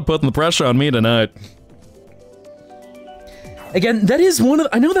 Yep, y'all are putting the pressure on me tonight. Again, that is one of,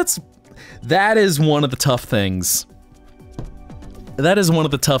 I know that is one of the tough things. That is one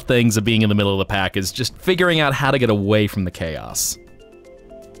of the tough things of being in the middle of the pack, is just figuring out how to get away from the chaos.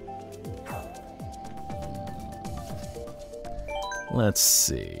 Let's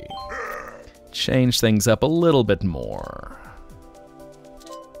see. Change things up a little bit more.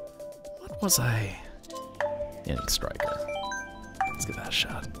 What was I? Inning Striker. Let's give that a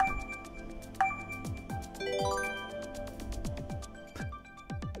shot.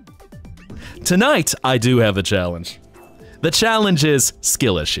 Tonight, I do have a challenge. The challenge is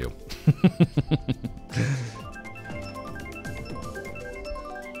skill issue.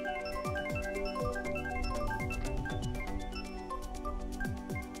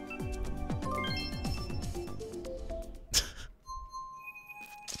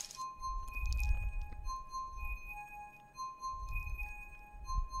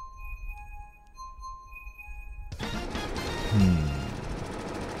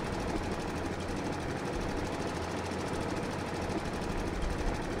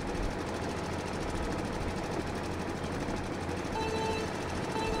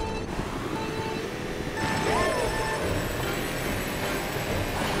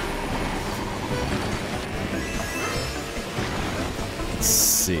 Let's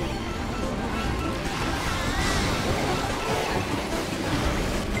see.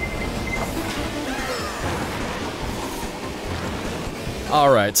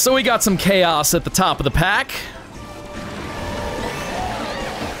 All right, so we got some chaos at the top of the pack.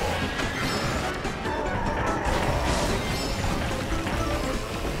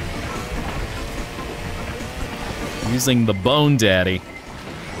 Using the Bone Daddy.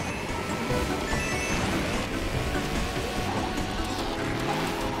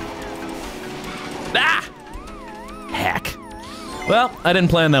 Ah! Heck. Well, I didn't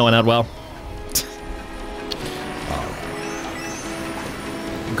plan that one out well.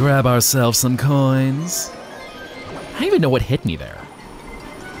 Grab ourselves some coins. I don't even know what hit me there.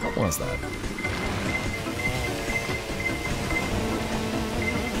 What was that?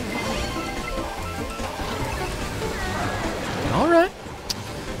 All right.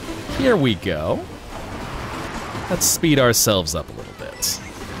 Here we go. Let's speed ourselves up a little bit.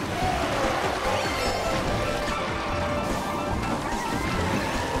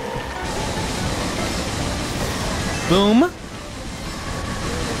 Boom.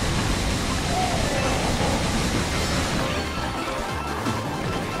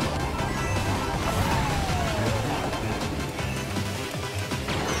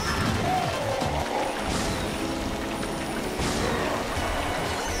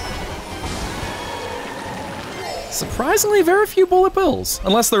 Surprisingly, very few bullet bills,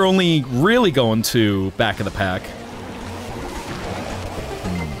 unless they're only really going to back of the pack.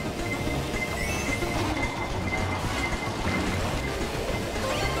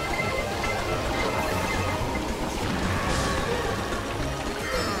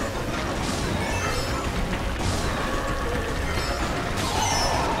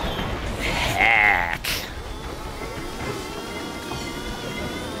 Heck.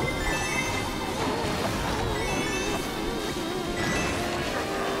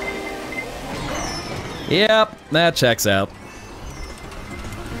 Yep, that checks out.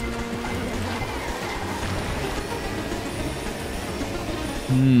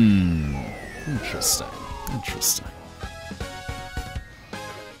 Interesting. Interesting.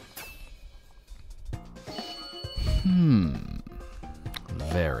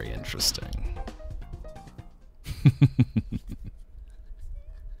 Very interesting.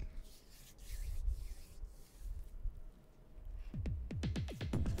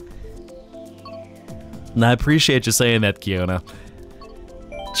 And I appreciate you saying that, Kiona.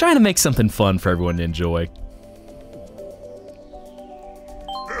 Trying to make something fun for everyone to enjoy.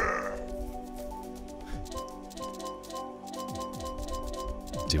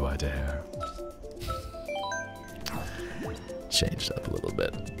 Do I dare? Changed up a little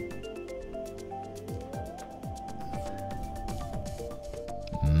bit.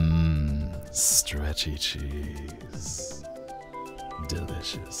 Mmm, stretchy cheese.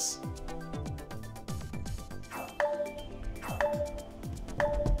 Delicious.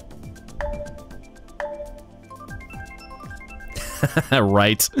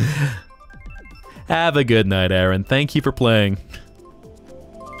 Right. Have a good night, Aaron. Thank you for playing.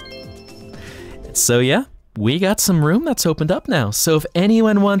 So yeah, we got some room that's opened up now. So if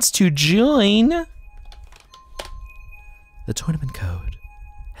anyone wants to join, the tournament code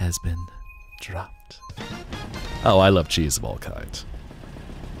has been dropped. Oh, I love cheese of all kinds.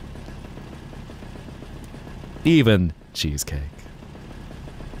 Even cheesecake.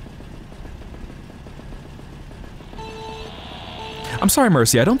 I'm sorry,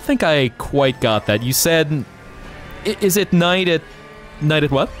 Mercy, I don't think I quite got that. You said, is it night at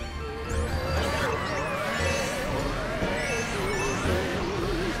what?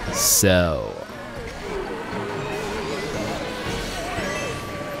 So.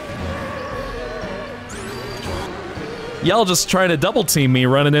 Y'all just trying to double team me,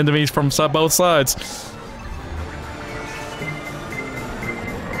 running into me from both sides.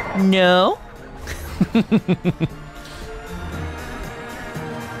 No.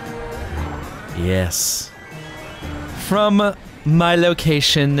 Yes. From my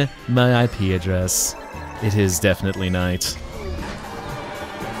location, my IP address, it is definitely night.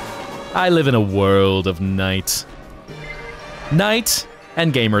 I live in a world of night. Night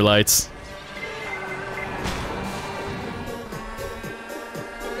and gamer lights.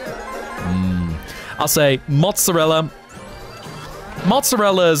 I'll say mozzarella.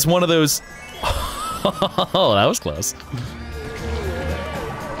 Mozzarella is one of those... Oh, that was close.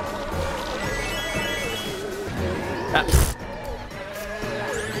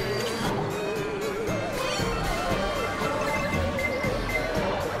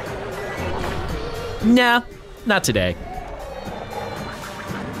 Nah, not today.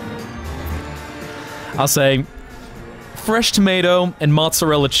 I'll say fresh tomato and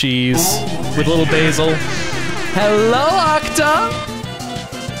mozzarella cheese with a little basil. Hello, Octa!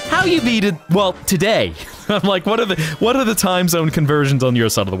 How you beat well, today. I'm like, what are the time zone conversions on your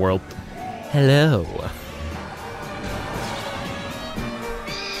side of the world? Hello.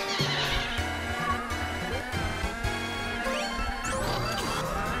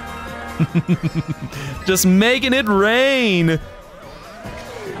 Just making it rain.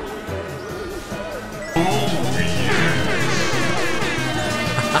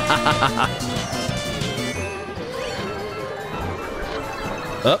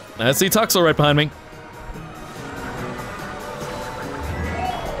 Oh, I see Tuxel right behind me.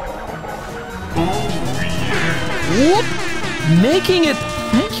 Whoop! Making it.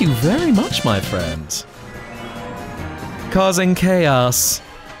 Thank you very much, my friend. Causing chaos.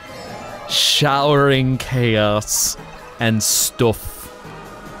 Showering chaos and stuff.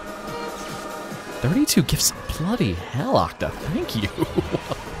 32 gifts. Bloody hell, Octa. Thank you.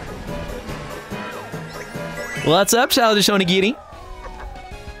 What's up, Childish Onigiri?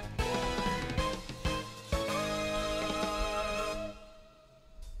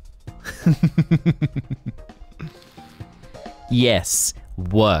 Yes.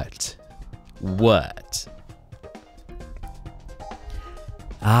 What? What?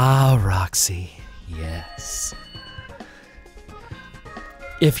 Ah, Roxy. Yes.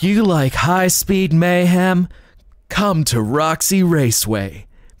 If you like high-speed mayhem, come to Roxy Raceway.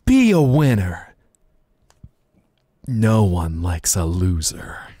 Be a winner. No one likes a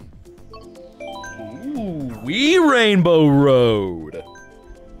loser. Ooh, wee Rainbow Road.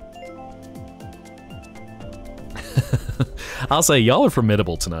 I'll say y'all are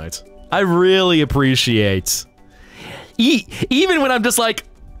formidable tonight. I really appreciate. Even when I'm just like,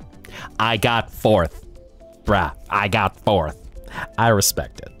 I got fourth. Bruh, I got fourth. I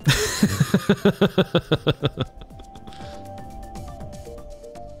respect it.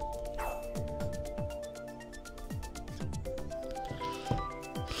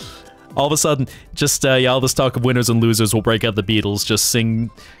 All of a sudden, just all this talk of winners and losers will break out the Beatles. Just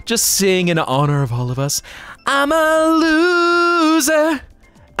sing in honor of all of us. I'm a loser.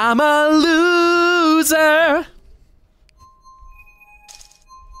 I'm a loser.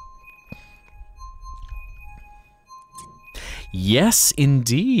 Yes,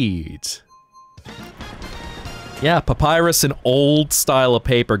 indeed. Yeah, papyrus, an old style of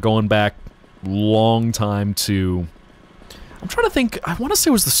paper going back long time to... I'm trying to think, I want to say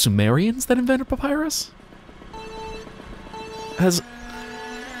it was the Sumerians that invented papyrus?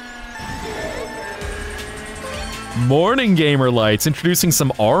 Morning gamer lights, introducing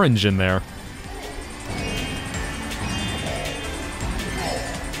some orange in there.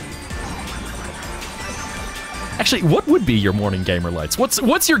 Actually, what would be your morning gamer lights?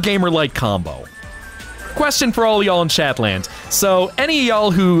 What's your gamer light combo? Question for all y'all in Chatland. So, any of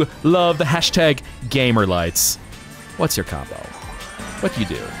y'all who love the hashtag gamer lights, what's your combo? What do you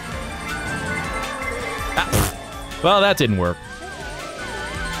do? Well, that didn't work.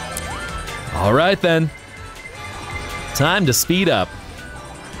 All right then. Time to speed up.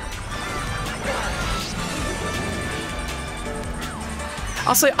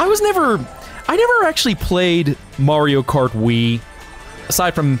 I'll say I never actually played Mario Kart Wii,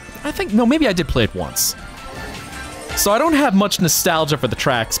 aside from, maybe I did play it once. So I don't have much nostalgia for the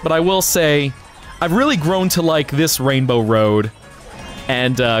tracks, but I will say I've really grown to like this Rainbow Road.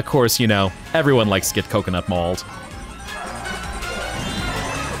 And of course, you know, everyone likes to get coconut mauled.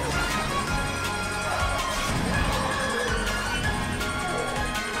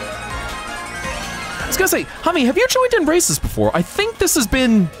 I was gonna say, Hummy, have you joined in races before? I think this has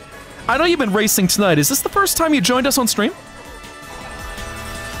been... I know you've been racing tonight. Is this the first time you joined us on stream?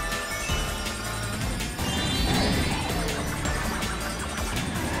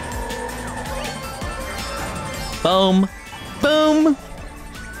 Boom. Boom.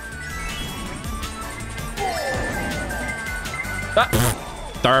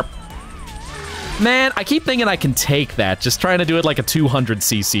 Derp. Man, I keep thinking I can take that, just trying to do it like a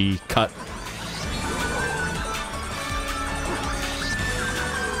 200cc cut.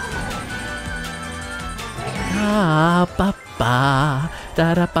 Ba ba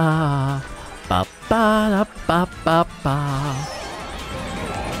da da ba ba da ba ba ba.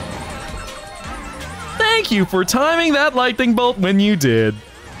 Thank you for timing that lightning bolt when you did.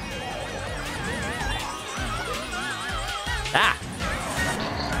 Ah.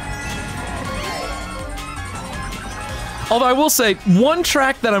 Although I will say, one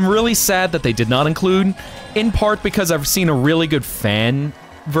track that I'm really sad that they did not include, in part because I've seen a really good fan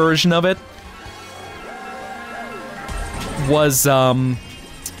version of it, was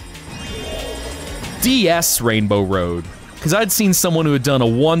DS Rainbow Road. Because I'd seen someone who had done a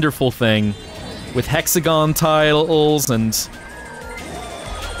wonderful thing with hexagon tiles and...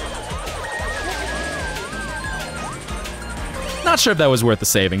 Not sure if that was worth the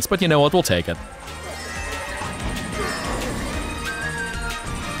savings, but you know what, we'll take it.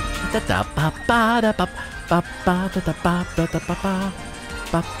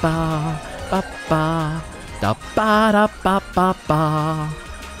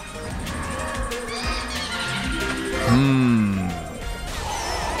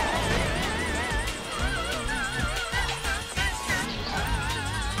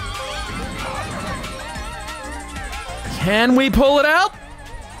 Can we pull it out?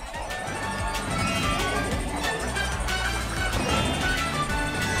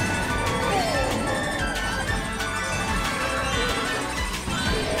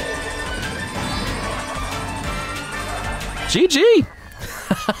 GG!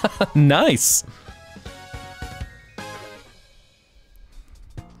 Nice.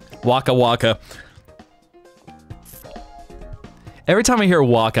 Waka Waka. Every time I hear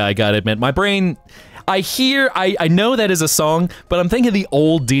Waka, I gotta admit, my brain... I know that is a song, but I'm thinking of the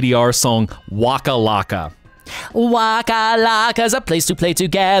old DDR song, Waka Laka. Waka Laka's a place to play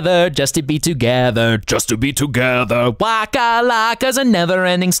together, just to be together, just to be together. Waka Laka's a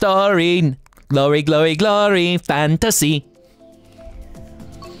never-ending story. Glory, glory, glory, fantasy.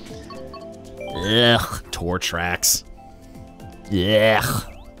 Ugh, tour tracks. Ugh.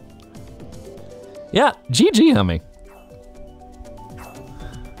 Yeah, GG, homie.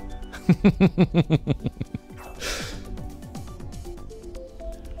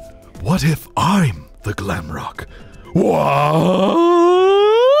 What if I'm the glam rock? What?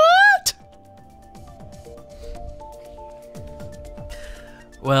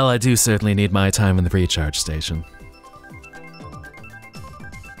 Well, I do certainly need my time in the recharge station.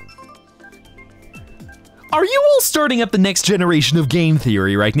 Are you all starting up the next generation of game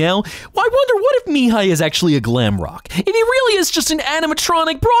theory right now? I wonder, what if Mihai is actually a glam rock? If he really is just an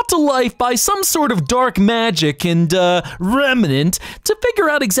animatronic brought to life by some sort of dark magic and, remnant to figure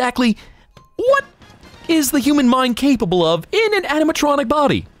out exactly what is the human mind capable of in an animatronic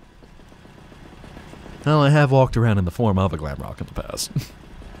body? Well, I have walked around in the form of a glam rock in the past.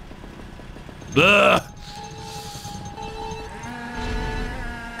 Ugh.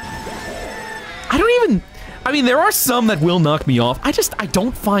 I mean, there are some that will knock me off. I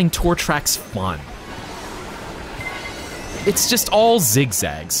don't find tour tracks fun. It's just all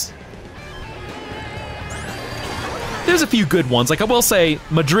zigzags. There's a few good ones. Like, I will say,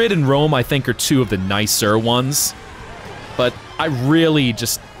 Madrid and Rome, I think, are two of the nicer ones. But I really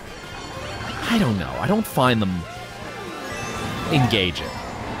just... I don't know. I don't find them engaging.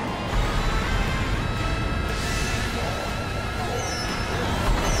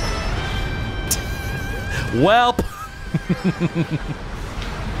 Welp.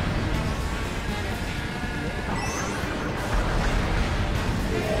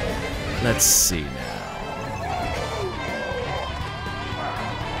 Let's see now.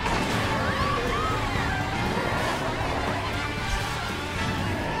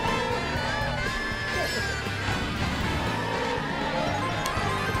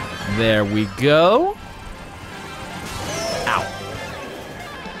 There we go. Ow.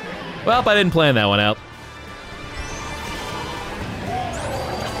 Well, I didn't plan that one out.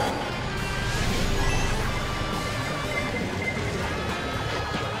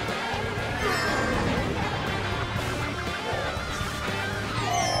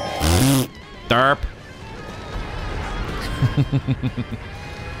 Derp.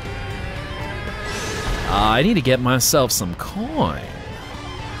 I need to get myself some coin.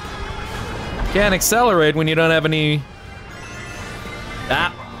 Can't accelerate when you don't have any...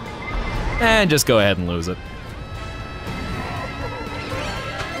 Ah. And just go ahead and lose it.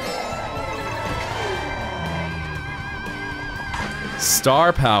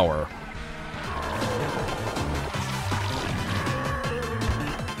 Star power.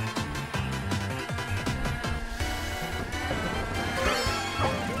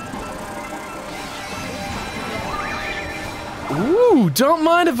 Ooh, don't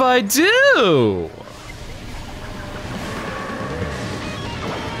mind if I do.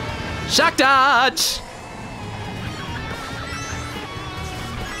 Shock dodge.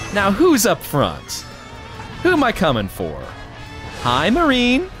 Now who's up front? Who am I coming for? Hi,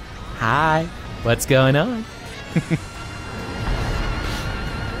 Marine. Hi. What's going on?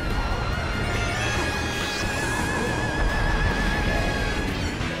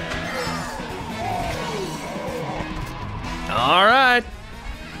 All right.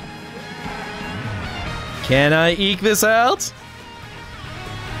 Can I eke this out?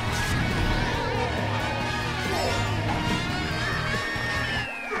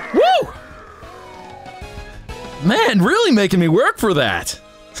 Woo! Man, really making me work for that.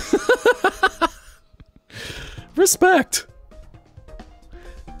 Respect.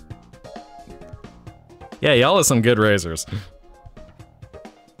 Yeah, y'all are some good razors.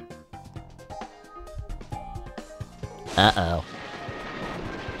 Uh-oh.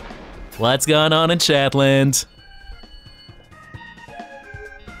 What's going on in Chatland?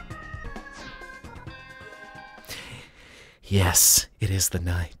 Yes, it is the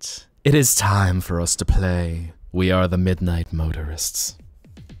night. It is time for us to play. We are the Midnight Motorists.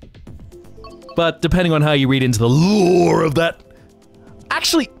 But depending on how you read into the lore of that...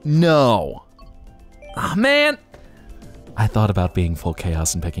 Actually, no. Oh, man. I thought about being full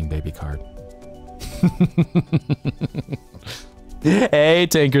chaos and picking Baby Kart. Hey,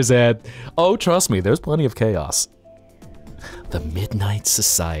 Tinker's Head. Oh, trust me, there's plenty of chaos. The Midnight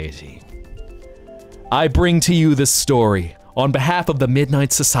Society. I bring to you this story on behalf of the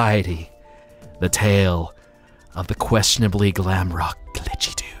Midnight Society. The tale of the questionably glam rock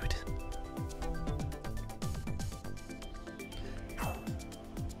glitchy dude.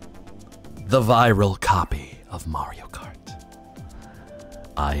 The viral copy of Mario Kart.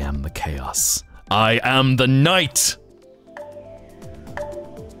 I am the chaos. I am the night!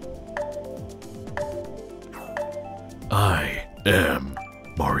 I am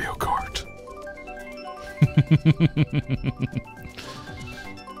Mario Kart.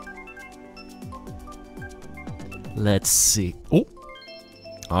 Let's see. Oh!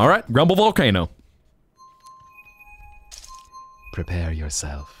 Alright, Grumble Volcano. Prepare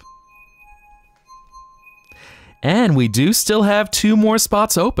yourself. And we do still have 2 more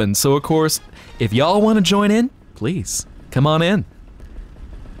spots open, so of course, if y'all want to join in, please, come on in.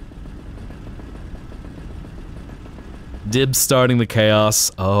 Dibs starting the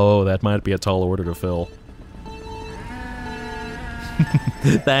chaos. Oh, that might be a tall order to fill.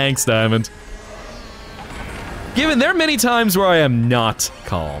 Thanks, Diamond. Given there are many times where I am not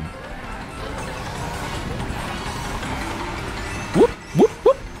calm. Whoop, whoop,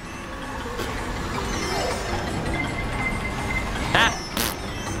 whoop. Ah.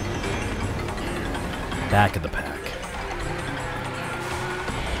 Back of the pack.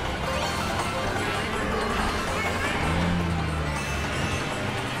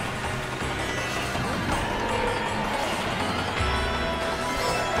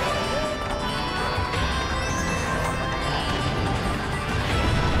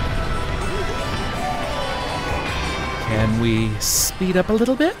 we speed up a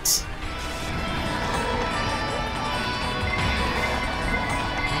little bit?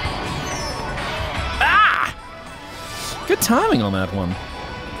 Ah! Good timing on that one.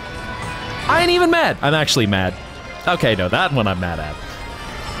 I ain't even mad. I'm actually mad. Okay, no, that one I'm mad at.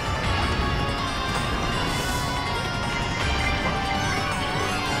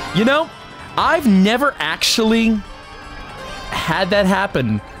 You know, I've never actually had that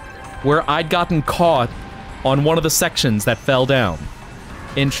happen where I'd gotten caught on one of the sections that fell down.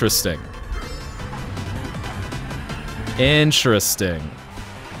 Interesting. Interesting.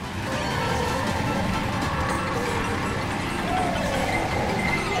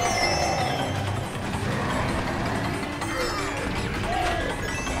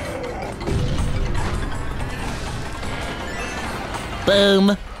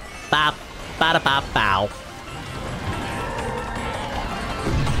 Boom. Bop. Bada bop bow.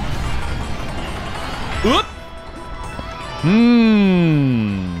 Oop!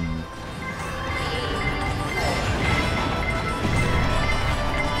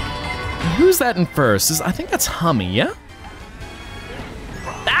 Who's that in first? I think that's Hummy, yeah?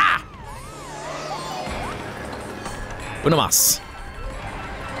 Ah! Uno más.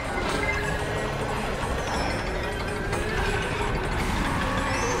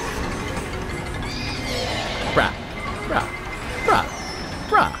 Brah. Brah. Brah.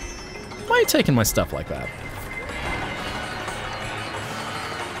 Brah. Why are you taking my stuff like that?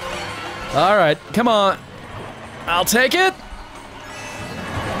 All right, come on. I'll take it.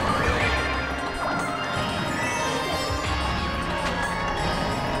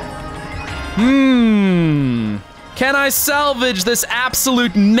 Can I salvage this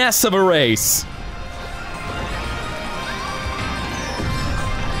absolute mess of a race?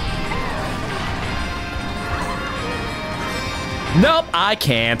 Nope, I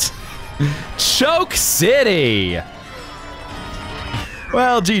can't. Choke City.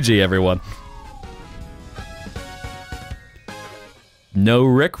 Well, GG, everyone. No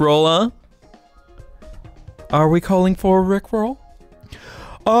Rickroll, huh? Are we calling for a Rickroll?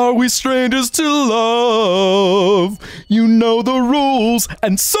 Are we strangers to love? You know the rules,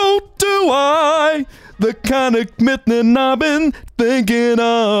 and so do I. The kind of commitment I've been thinking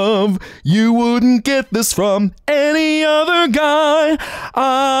of. You wouldn't get this from any other guy.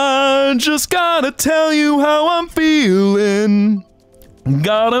 I just gotta tell you how I'm feeling.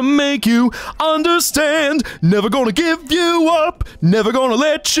 Gotta make you understand. Never gonna give you up. Never gonna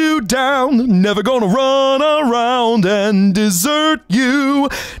let you down. Never gonna run around and desert you.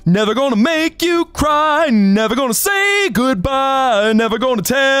 Never gonna make you cry. Never gonna say goodbye. Never gonna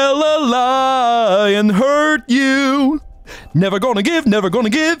tell a lie and hurt you. Never gonna give you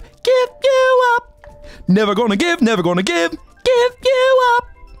up. Never gonna give you up.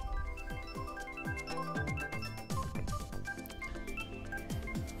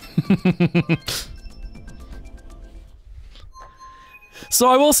 So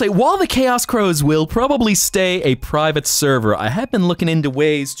I will say, while the Chaos Crows will probably stay a private server, I have been looking into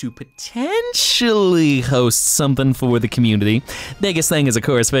ways to potentially host something for the community. Biggest thing is, of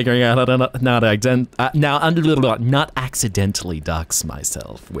course, figuring out how to not accidentally dox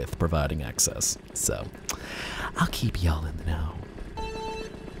myself with providing access. So I'll keep y'all in the know.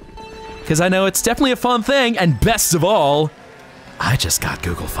 Because I know it's definitely a fun thing, and best of all, I just got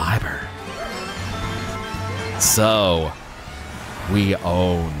Google Fiber. So, we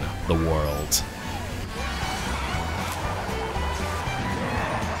own the world.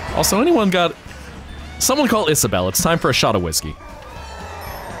 Also, someone call Isabel. It's time for a shot of whiskey.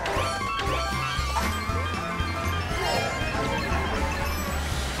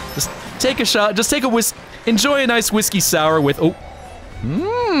 Just take a shot, enjoy a nice whiskey sour with, good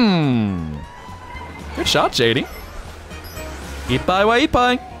shot, JD. Ipai wa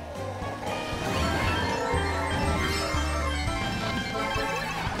ipai.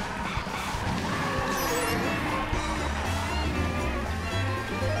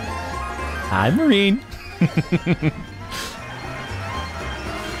 Hi, Marine.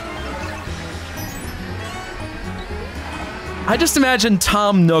 I just imagine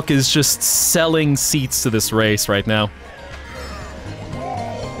Tom Nook is just selling seats to this race right now.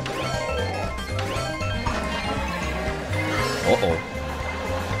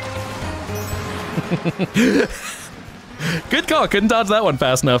 Good call, couldn't dodge that one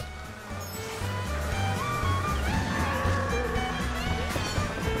fast enough.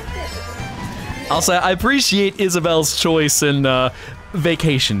 I'll say I appreciate Isabel's choice in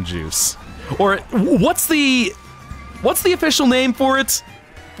vacation juice. Or what's the official name for it?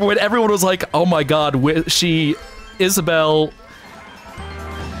 For when everyone was like, oh my god, Isabel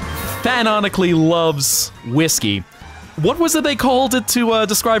fanonically loves whiskey. What was it they called it to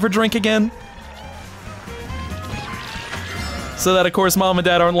describe her drink again? So that, of course, Mom and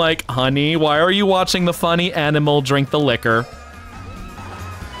Dad aren't like, honey, why are you watching the funny animal drink the liquor?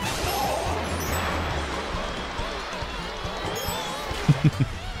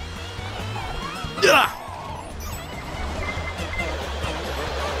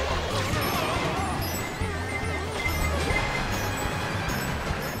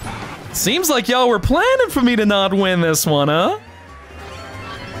 Seems like y'all were planning for me to not win this one, huh?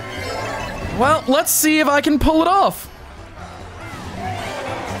 Well, let's see if I can pull it off.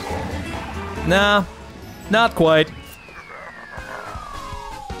 Nah, not quite.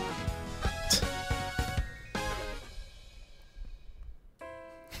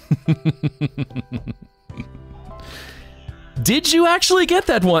 Did you actually get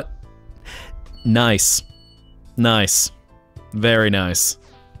that one? Nice. Nice. Very nice.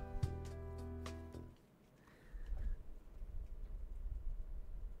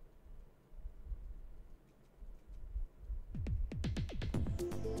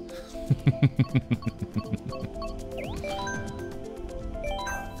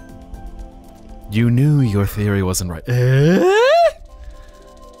 You knew your theory wasn't right.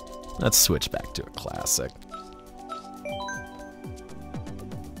 Let's switch back to a classic.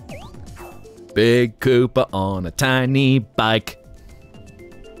 Big Koopa on a tiny bike.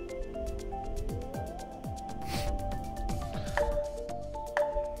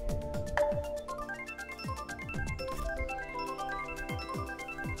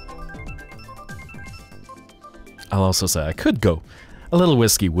 I'll also say I could go. A little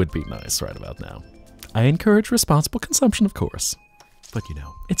whiskey would be nice right about now. I encourage responsible consumption, of course. But you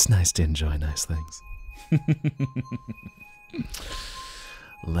know, it's nice to enjoy nice things.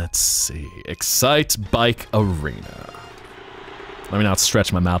 Let's see. Excite Bike Arena. Let me not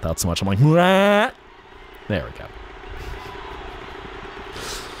stretch my mouth out so much. I'm like, wah! There we go.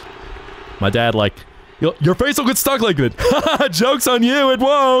 My dad like, your face will get stuck like that. Joke's on you, it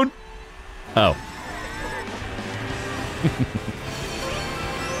won't. Oh.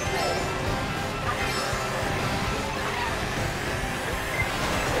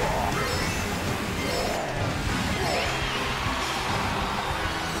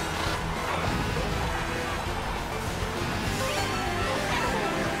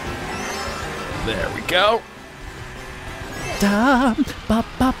 There we go.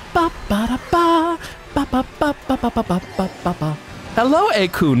 Hello,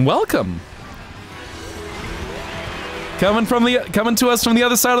 Akun. Welcome. Coming to us from the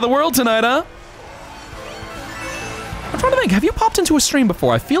other side of the world tonight, huh? I'm trying to think. Have you popped into a stream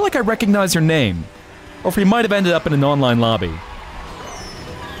before? I feel like I recognize your name, or if you might have ended up in an online lobby.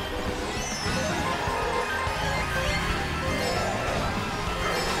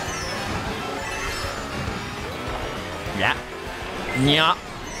 Yeah.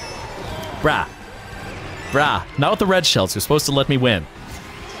 Brah. Not with the red shells. You're supposed to let me win.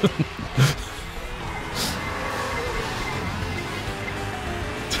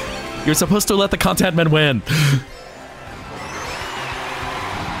 You're supposed to let the content men win.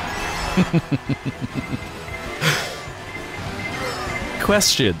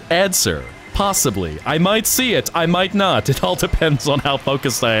 Question. Answer. Possibly. I might see it. I might not. It all depends on how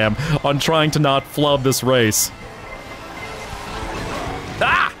focused I am on trying to not flub this race.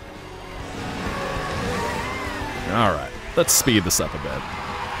 Ah! Alright, let's speed this up a bit.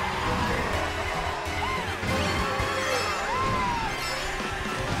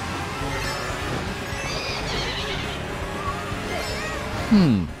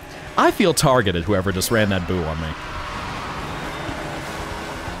 I feel targeted, whoever just ran that boo on me.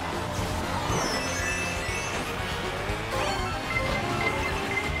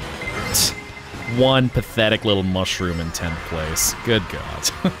 One pathetic little mushroom in 10th place. Good God.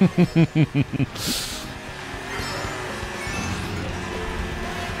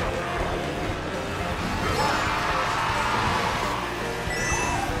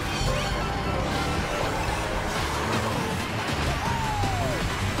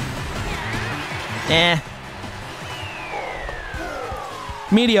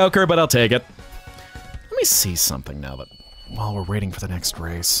 Mediocre, but I'll take it. Let me see something now that while we're waiting for the next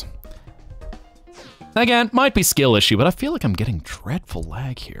race. Again, might be skill issue, but I feel like I'm getting dreadful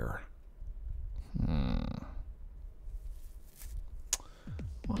lag here.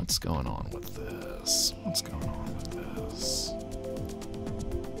 What's going on with this? What's going on with this?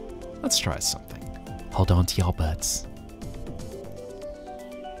 Let's try something. Hold on to your butts.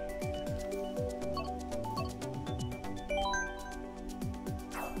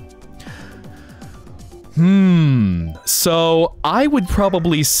 So I would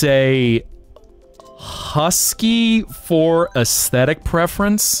probably say husky for aesthetic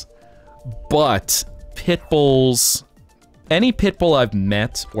preference, but pit bulls, any pit bull I've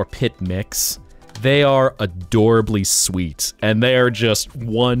met or pit mix, they are adorably sweet, and they are just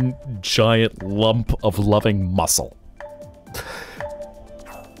one giant lump of loving muscle.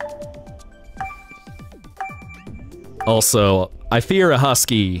 Also, I fear a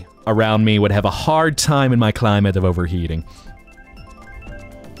husky around me would have a hard time in my climate of overheating.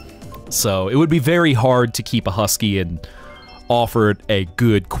 So it would be very hard to keep a husky and offer it a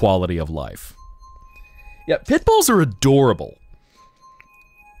good quality of life. Yeah, pit bulls are adorable.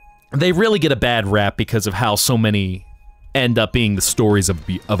 They really get a bad rap because of how so many end up being the stories of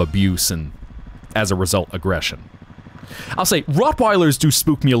abuse and, as a result, aggression. I'll say, Rottweilers do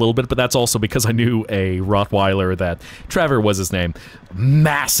spook me a little bit, but that's also because I knew a Rottweiler that, Trevor was his name,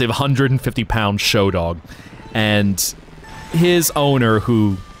 massive 150-pound show dog, and his owner,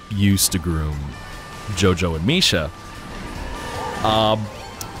 who used to groom Jojo and Misha,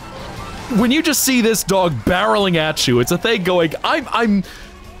 when you just see this dog barreling at you, it's a thing going, I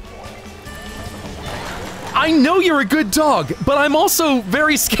know you're a good dog, but I'm also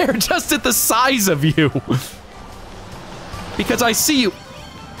very scared just at the size of you. Because I see you.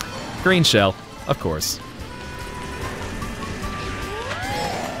 Green shell, of course.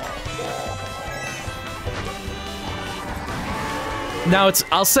 Now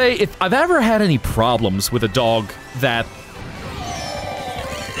I'll say, if I've ever had any problems with a dog that...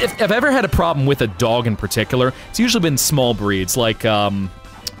 If I've ever had a problem with a dog in particular, it's usually been small breeds, like, Dachshunds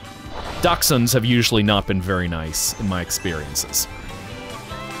have usually not been very nice in my experiences.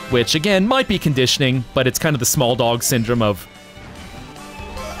 Which, again, might be conditioning, but it's kind of the small dog syndrome of...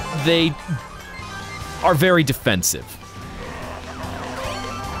 They are very defensive.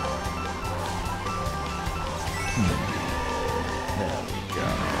 There we go.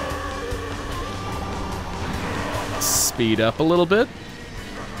 Speed up a little bit.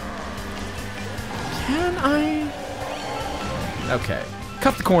 Can I? Okay.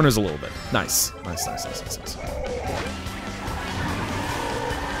 Cut the corners a little bit. Nice. Nice, nice, nice, nice, nice.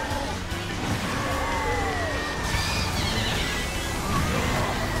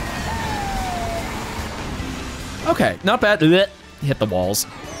 Okay, not bad. Blech. Hit the walls.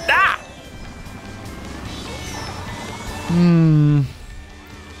 Ah!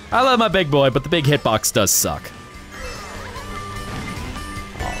 I love my big boy, but the big hitbox does suck.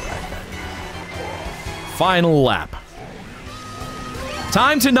 Alright then. Final lap.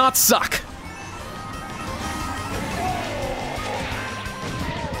 Time to not suck.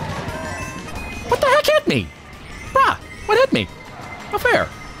 What the heck hit me? Bruh, what hit me? Not fair.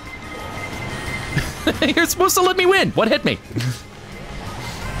 You're supposed to let me win. What hit me?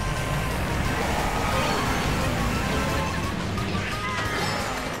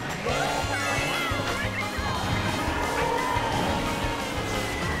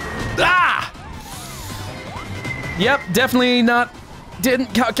 Ah! Yep, definitely not. Didn't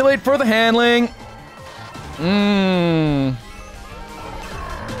calculate for the handling.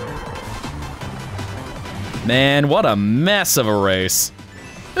 Man, what a mess of a race.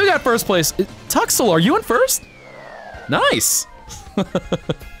 Who got first place? Tuxel, are you in first? Nice.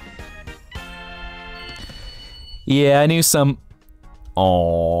 Yeah, I knew some.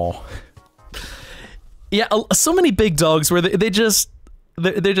 Aww. Yeah, so many big dogs where they're just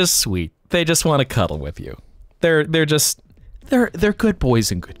sweet. They just want to cuddle with you. They're good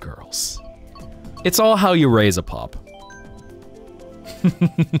boys and good girls. It's all how you raise a pup.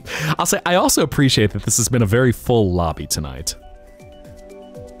 I'll say I also appreciate that this has been a very full lobby tonight.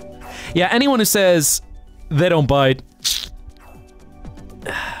 Yeah, anyone who says they don't bite,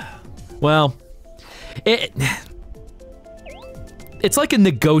 well, it's like a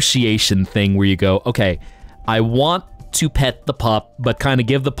negotiation thing where you go, okay, I want to pet the pup, but kind of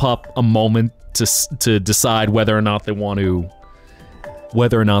give the pup a moment to decide whether or not they want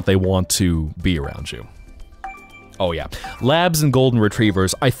to be around you. Oh yeah, Labs and Golden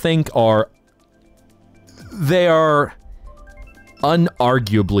Retrievers, I think they are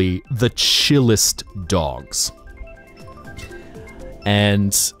unarguably the chillest dogs.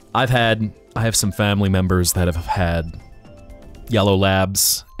 And I have some family members that have had yellow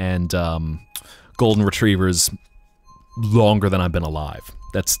labs and golden retrievers longer than I've been alive.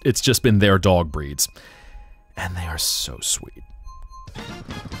 It's just been their dog breeds. And they are so sweet.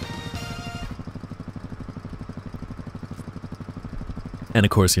 And of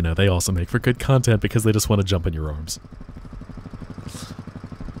course, you know, they also make for good content because they just want to jump in your arms.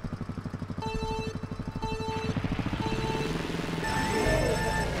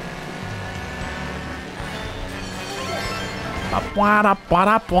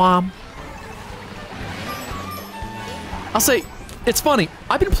 I'll say, it's funny,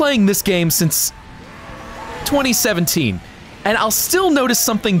 I've been playing this game since 2017, and I'll still notice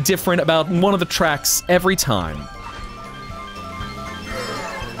something different about one of the tracks every time.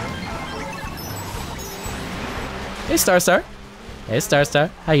 Hey, Star Star. Hey, Star Star.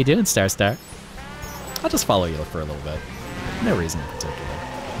 How you doing, Star Star? I'll just follow you for a little bit. No reason in particular.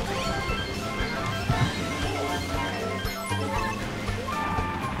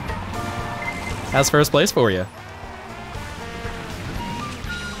 How's first place for you?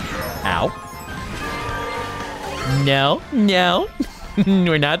 Ow. No, no.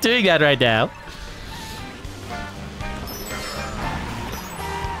 We're not doing that right now.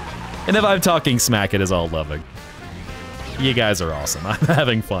 And if I'm talking smack, it is all loving. You guys are awesome. I'm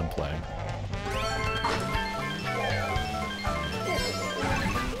having fun playing.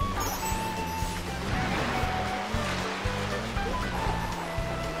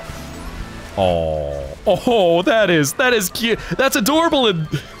 Oh, that is cute. That's adorable and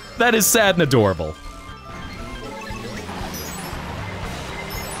that is sad and adorable.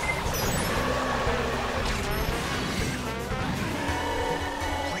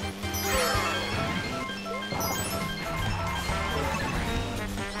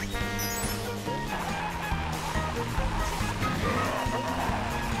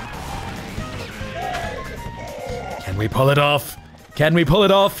 Can we pull it off? Can we pull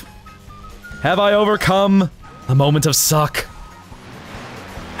it off? Have I overcome the moment of suck?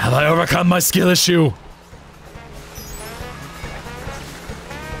 Have I overcome my skill issue?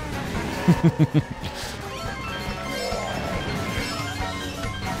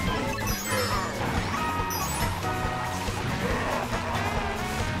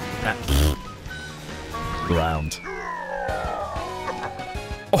 Ground.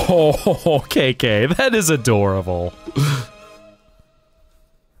 Oh, KK, that is adorable.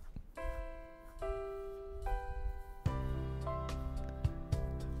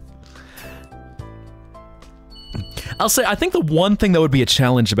 I'll say, I think the one thing that would be a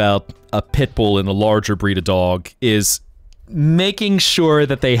challenge about a pit bull and a larger breed of dog is making sure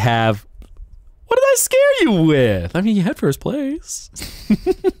that they have... What did I scare you with? I mean, you had first place.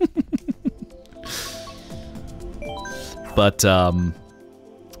 But,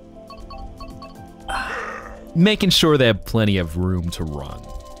 making sure they have plenty of room to run.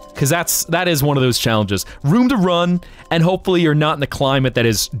 Because that is one of those challenges. Room to run, and hopefully you're not in a climate that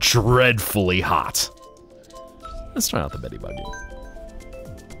is dreadfully hot. Let's try out the Betty Buggy.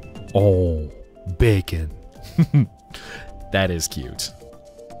 Oh, bacon. That is cute.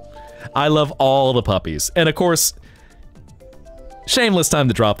 I love all the puppies. And of course, shameless time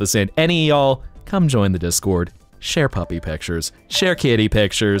to drop this in. Any of y'all, come join the Discord. Share puppy pictures. Share kitty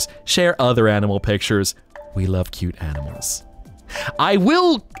pictures. Share other animal pictures. We love cute animals. I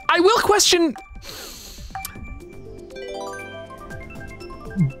will question...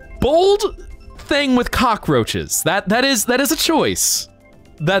 Bold thing with cockroaches. That is a choice.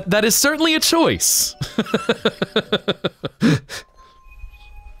 That is certainly a choice.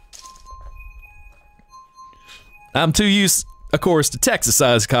 I'm too used, of course, to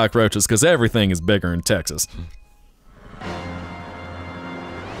Texas-sized cockroaches because everything is bigger in Texas.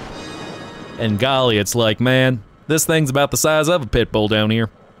 And golly, it's like, man, this thing's about the size of a pit bull down here.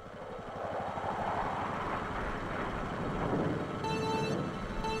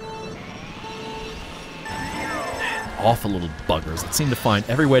 Awful little buggers that seem to find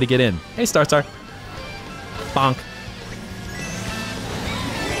every way to get in. Hey, Star Star. Bonk.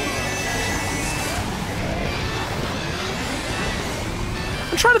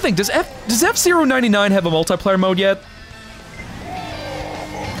 I'm trying to think, does F-Zero 99 have a multiplayer mode yet?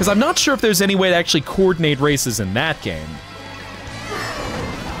 Because I'm not sure if there's any way to actually coordinate races in that game.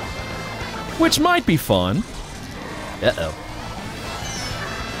 Which might be fun. Uh-oh.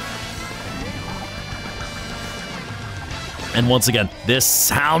 And once again,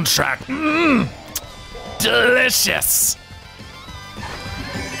 this soundtrack, delicious.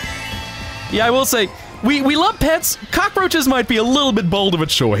 Yeah, I will say, we love pets. Cockroaches might be a little bit bold of a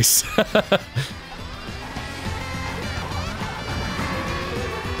choice.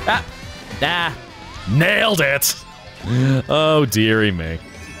 Nailed it. Oh, dearie me.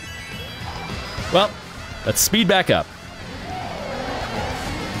 Well, let's speed back up.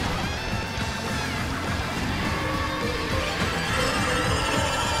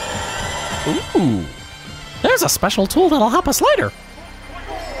 Ooh, there's a special tool that'll help us later.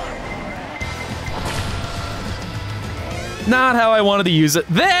 Not how I wanted to use it.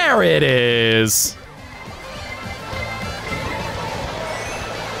 There it is.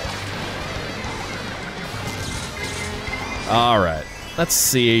 All right, let's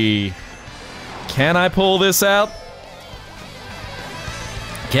see. Can I pull this out?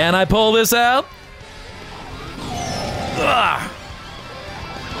 Can I pull this out? Ugh.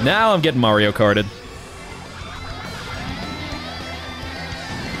 Now I'm getting Mario Karted.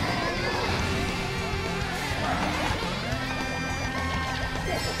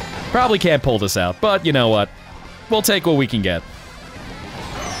 Probably can't pull this out, but you know what? We'll take what we can get.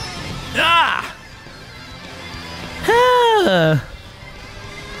 Ah!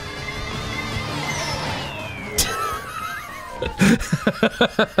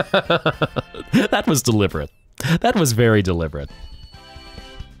 That was deliberate. That was very deliberate.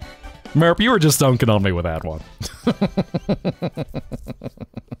 Merp, you were just dunking on me with that one.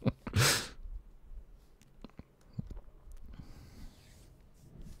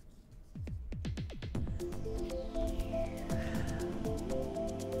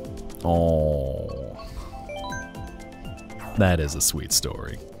 Oh. That is a sweet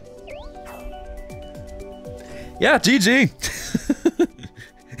story. Yeah, GG.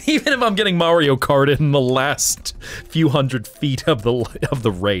 Even if I'm getting Mario Karted in the last few hundred feet of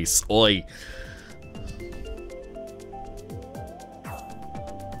the race, oi.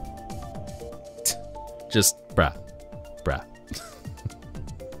 Just bruh.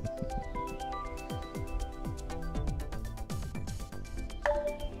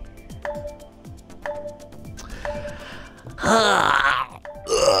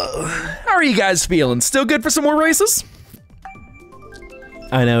 How are you guys feeling? Still good for some more races?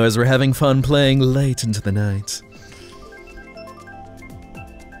 I know, as we're having fun playing late into the night.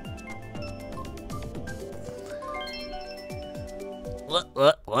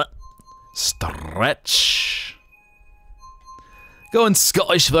 What? Stretch. Going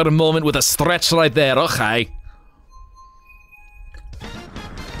Scottish for a moment with a stretch right there, okay.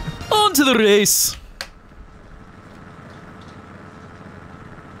 On to the race.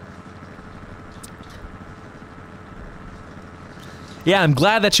 Yeah, I'm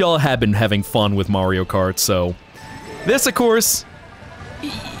glad that y'all have been having fun with Mario Kart, so... This, of course,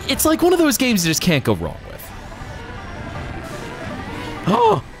 it's like one of those games you just can't go wrong with.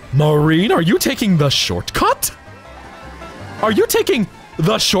 Oh, Maureen, are you taking the shortcut? Are you taking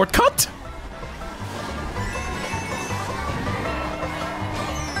the shortcut?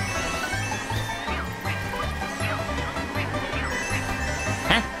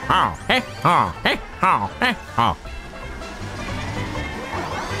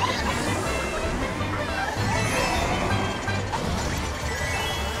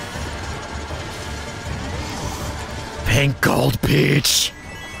 Pink gold peach.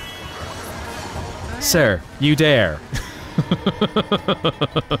 Sir, you dare.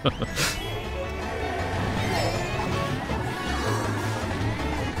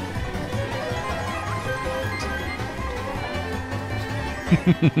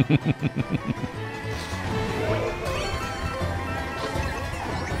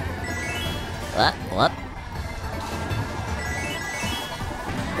 What?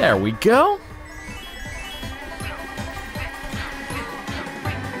 There we go.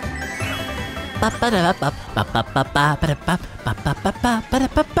 I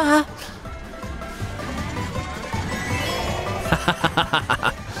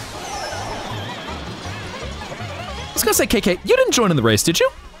was gonna say, KK, you didn't join in the race, did you?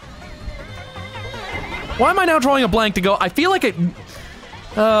 Why am I now drawing a blank to go? I feel like it...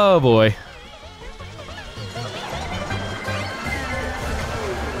 Oh boy.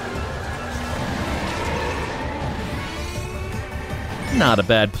 Not a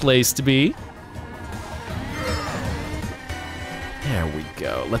bad place to be. There we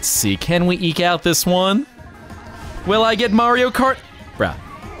go. Let's see. Can we eke out this one? Will I get Mario Kart? Bruh.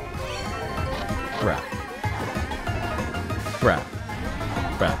 Bruh. Bruh.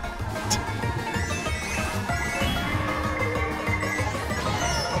 Bruh.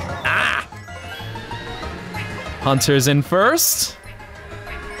 Ah! Hunter's in first.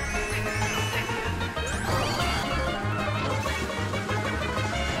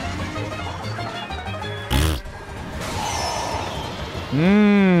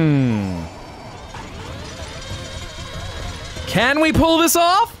 Can we pull this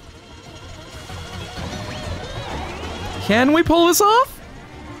off? Can we pull this off?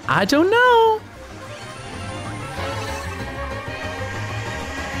 I don't know.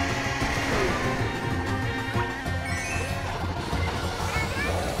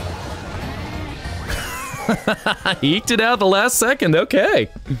 He eked it out the last second, okay.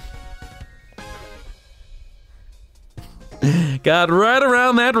 Got right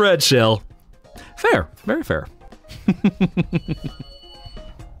around that red shell. Fair, very fair.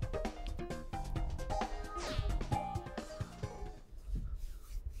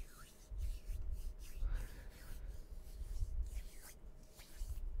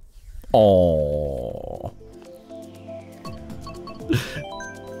 Aww.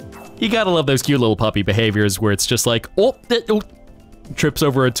 You gotta love those cute little puppy behaviors where it's just like, oh, trips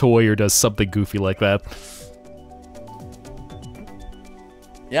over a toy or does something goofy like that.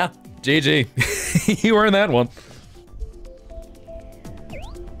 Yeah, GG. You earned that one.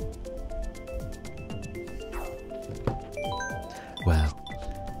 Well.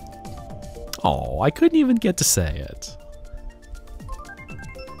 Oh, I couldn't even get to say it.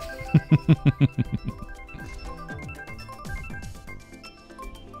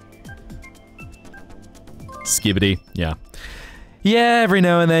 Skibbity, yeah. Yeah, every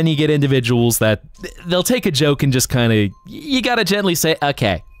now and then you get individuals that they'll take a joke and just kind of, you gotta gently say,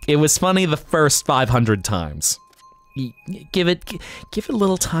 okay, it was funny the first 500 times. Give it a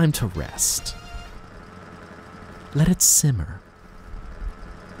little time to rest. Let it simmer.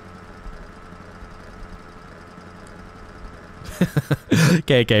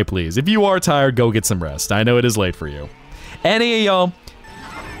 KK, please. If you are tired, go get some rest. I know it is late for you. Any of y'all,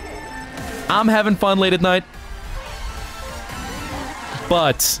 I'm having fun late at night.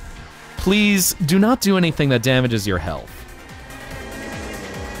 But please do not do anything that damages your health.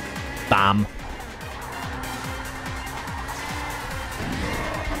 Bam.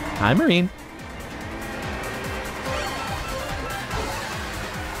 Hi, Marine.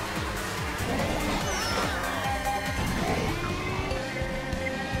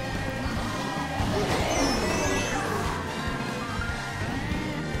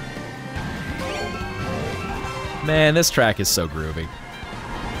 Man, this track is so groovy.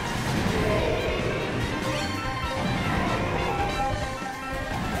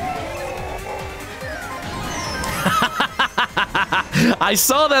 I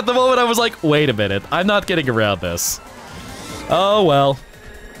saw that the moment I was like, wait a minute, I'm not getting around this. Oh well.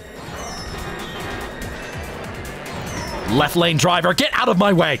 Left lane driver, get out of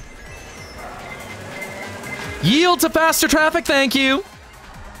my way! Yield to faster traffic, thank you!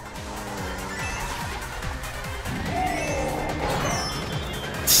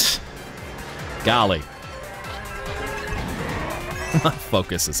 Golly. My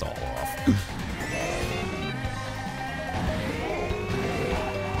focus is all off.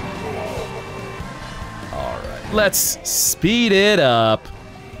 Alright, let's speed it up.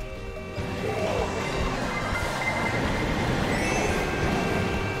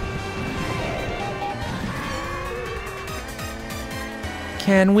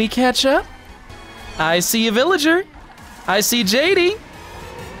 Can we catch up? I see a villager. I see JD.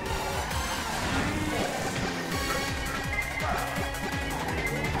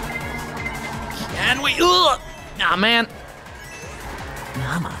 Can we? Ugh! Nah, man.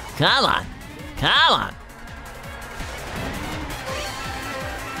 Come on, come on, come on.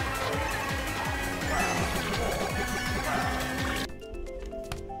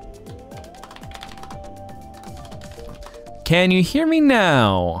 Can you hear me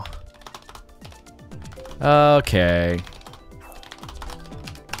now? Okay.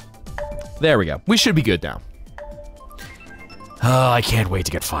 There we go. We should be good now. Oh, I can't wait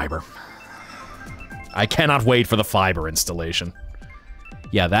to get fiber. I cannot wait for the fiber installation.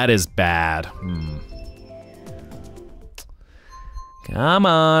 Yeah, that is bad. Come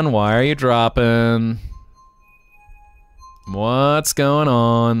on, why are you dropping? What's going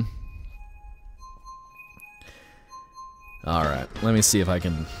on? Alright, let me see if I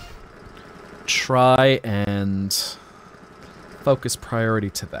can try and focus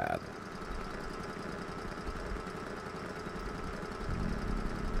priority to that.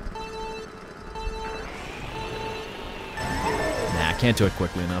 Nah, I can't do it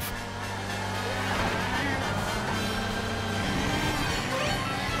quickly enough.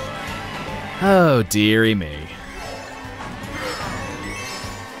 Oh, dearie me.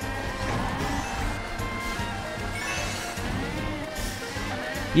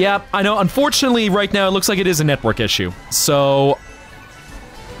 Yeah, I know. Unfortunately, right now, it looks like it is a network issue. So,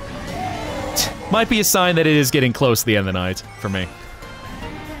 might be a sign that it is getting close to the end of the night for me.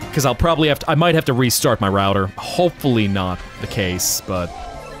 Because I'll probably have to, I might have to restart my router. Hopefully not the case, but...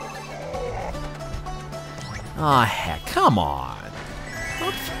 Ah, heck, come on.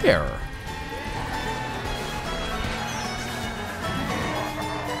 Not fair.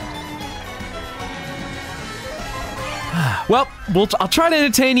 Well, I'll try to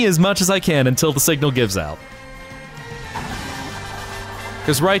entertain you as much as I can until the signal gives out.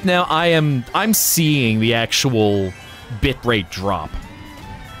 Because right now I'm seeing the actual bitrate drop.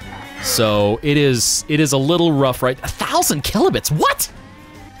 So it is a little rough, right? 1,000 kilobits, what?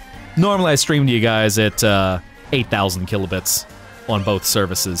 Normally I stream to you guys at 8,000 kilobits on both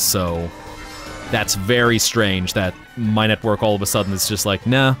services, so that's very strange that my network all of a sudden is just like,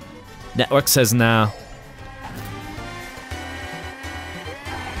 nah, Network says no.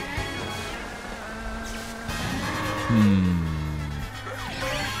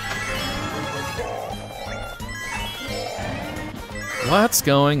 What's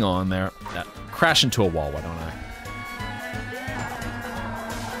going on there? Crash into a wall, why don't I?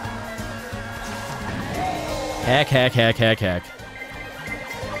 Heck, heck, heck, heck, heck.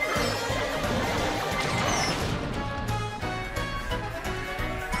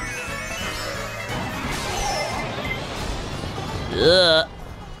 Ugh.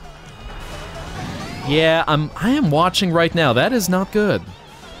 Yeah, I am watching right now. That is not good.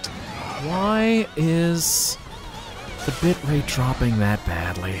 Why is the bitrate dropping that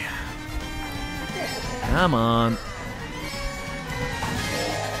badly? Come on.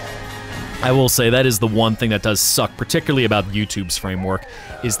 I will say that is the one thing that does suck, particularly about YouTube's framework,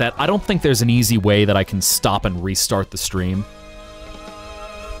 is that I don't think there's an easy way that I can stop and restart the stream.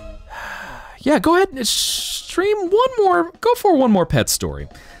 Yeah, go ahead and stream one more, go for one more pet story.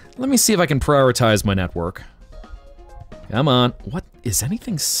 Let me see if I can prioritize my network. Come on. What, is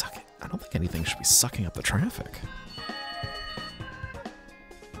anything sucking? I don't think anything should be sucking up the traffic.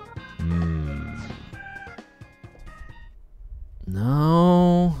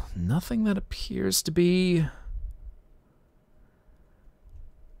 No, nothing that appears to be.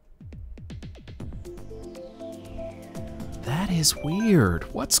 That is weird.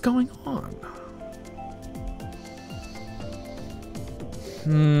 What's going on?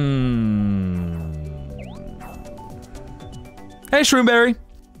 Hey, Shroomberry.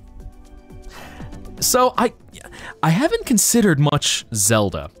 So I haven't considered much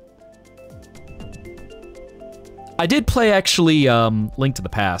Zelda. I did play actually Link to the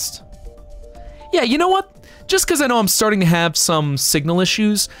Past. Yeah, you know what? Just because I know I'm starting to have some signal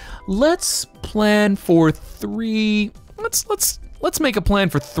issues, let's plan for three. Let's make a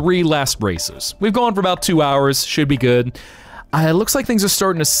plan for 3 last races. We've gone for about 2 hours. Should be good. It looks like things are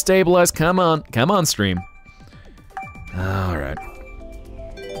starting to stabilize. Come on, stream. All right.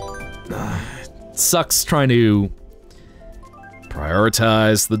 Sucks trying to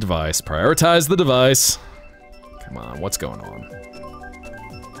prioritize the device. Prioritize the device. Come on, what's going on?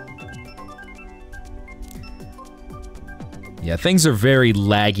 Yeah, things are very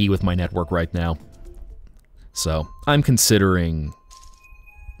laggy with my network right now. So, I'm considering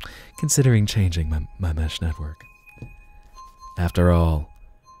changing my mesh network. After all,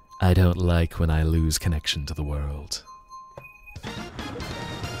 I don't like when I lose connection to the world.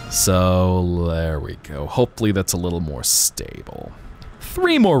 So, there we go. Hopefully that's a little more stable.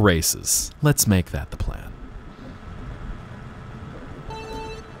 3 more races. Let's make that the plan.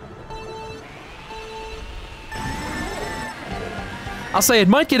 I'll say it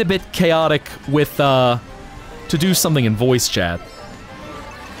might get a bit chaotic with, to do something in voice chat.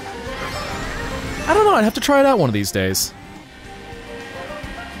 I don't know, I'd have to try it out one of these days.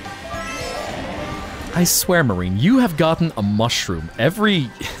 I swear, Marine, you have gotten a mushroom every...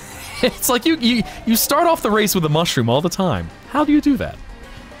 It's like you start off the race with a mushroom all the time. How do you do that?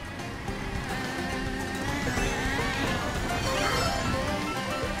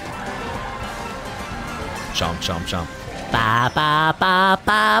 Chomp, chomp, chomp. Ba ba ba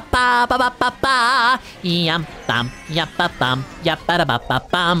ba ba ba ba ba ba. Yum bum yum ba bum yum ba da ba ba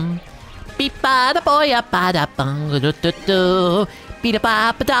bum. Beep ba da boy ya ba da bum do do do. Beep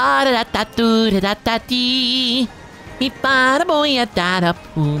ba ba da da da do da da da dee. Beep ba da boy ya da da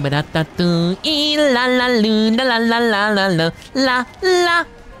poo ba da da do. E la la loo la la la la la la la la.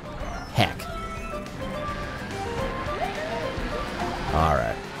 Heck. All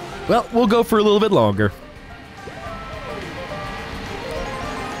right. Well, we'll go for a little bit longer.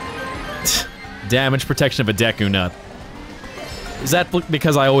 Damage protection of a Deku Nut. Is that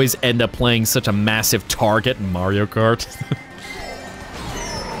because I always end up playing such a massive target in Mario Kart?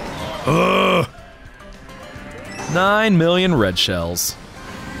 Ugh. 9 million red shells.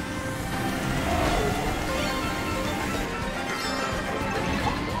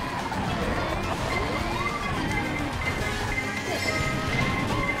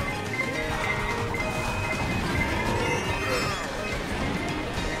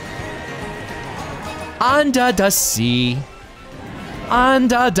 Under the sea,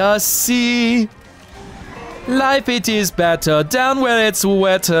 life it is better down where it's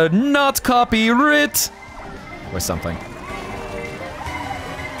wetter, not copyright, or something.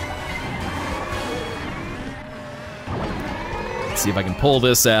 Let's see if I can pull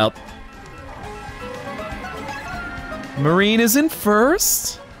this out. Marine is in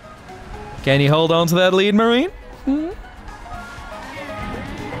first. Can you hold on to that lead, Marine?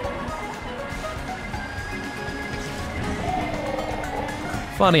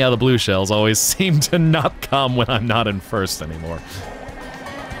 Funny how the blue shells always seem to not come when I'm not in first anymore.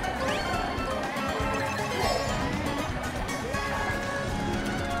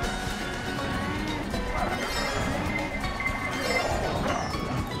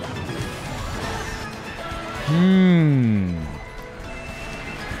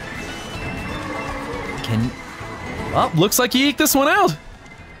 Oh, looks like you eked this one out.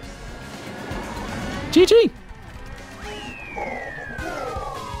 GG.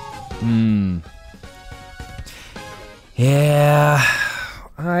 Yeah.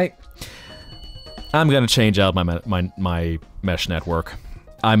 I'm gonna change out my mesh network.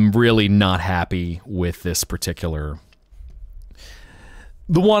 I'm really not happy with this particular.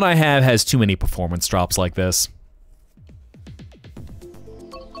 The one I have has too many performance drops like this.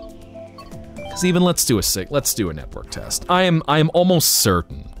 Cause even let's do a network test. I am almost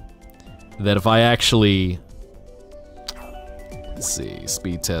certain that if I actually, let's see,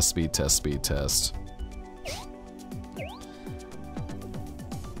 speed test.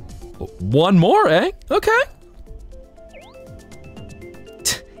 One more, eh? Okay.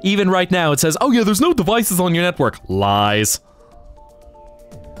 Even right now it says, oh yeah, there's no devices on your network. Lies.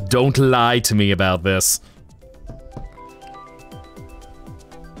 Don't lie to me about this.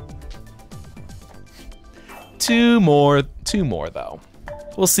 Two more though.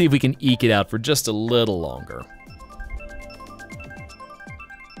 We'll see if we can eke it out for just a little longer.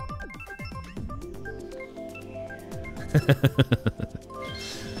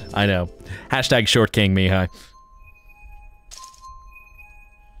 I know. Hashtag short king Mihai.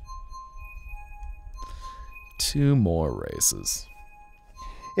 Two more races.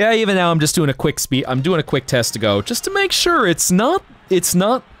 Yeah, even now I'm just doing a quick test to go, just to make sure it's not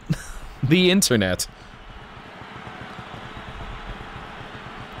the internet.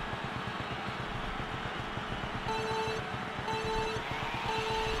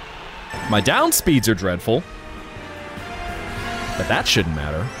 My down speeds are dreadful, but that shouldn't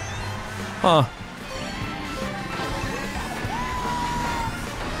matter. Huh.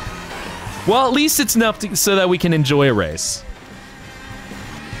 Well, at least it's enough so that we can enjoy a race.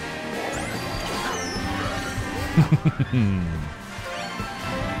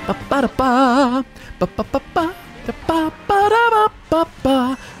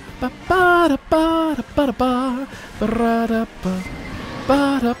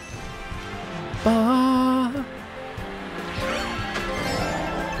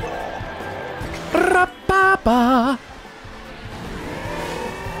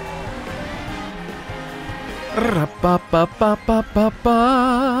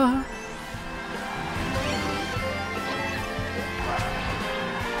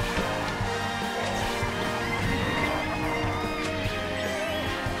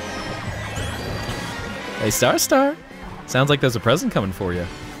 Hey, Star. Sounds like there's a present coming for you.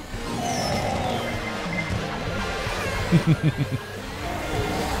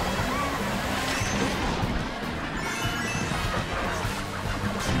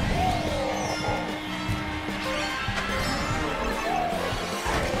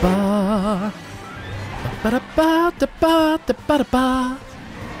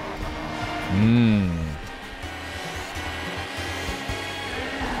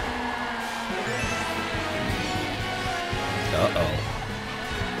 Uh-oh.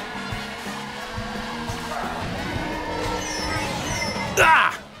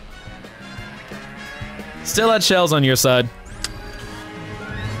 Ah! Still had shells on your side.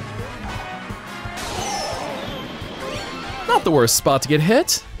 Not the worst spot to get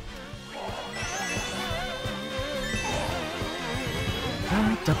hit.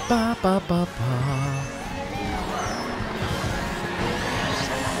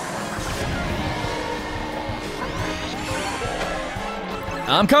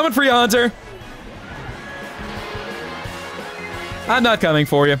 I'm coming for you, Hunter. I'm not coming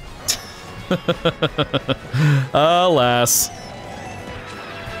for you. Alas.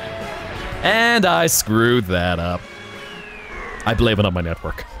 And I screwed that up. I blame it on my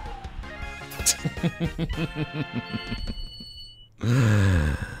network.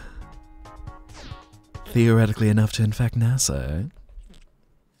 Theoretically enough to infect NASA, eh?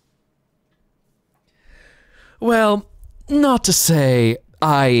 Well, not to say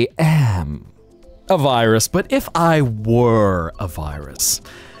I am a virus, but if I were a virus,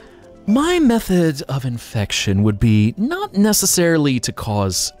 my method of infection would be not necessarily to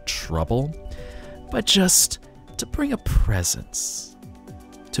cause trouble, but just to bring a presence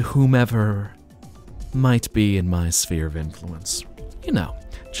to whomever might be in my sphere of influence. You know,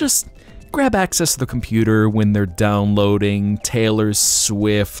 just grab access to the computer when they're downloading Taylor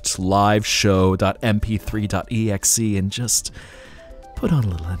Swift liveshow.mp3.exe and just put on a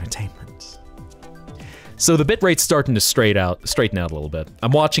little entertainment. So the bitrate's starting to straighten out a little bit.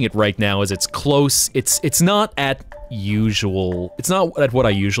 I'm watching it right now as it's close. It's not at usual. It's not at what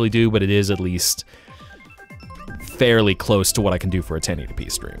I usually do, but it is at least fairly close to what I can do for a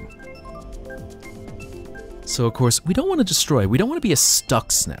 1080p stream. So of course, we don't want to destroy. We don't want to be a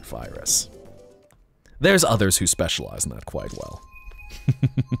Stuxnet virus. There's others who specialize in that quite well.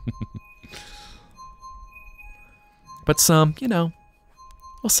 But some, you know,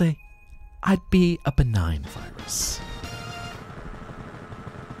 we'll say, I'd be a benign virus.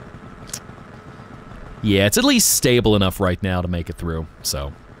 Yeah, it's at least stable enough right now to make it through,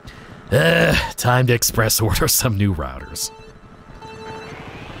 so. Time to express order some new routers.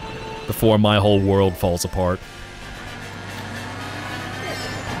 Before my whole world falls apart.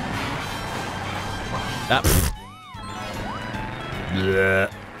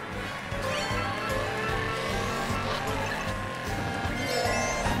 Yeah.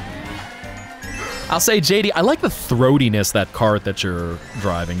 I'll say, JD, I like the throatiness that cart that you're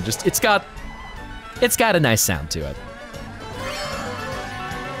driving. Just, it's got a nice sound to it.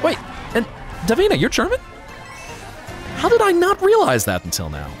 Wait, and Davina, you're German? How did I not realize that until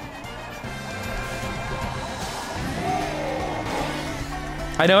now?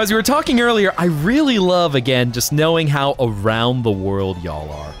 I know, as we were talking earlier, I really love, again, just knowing how around the world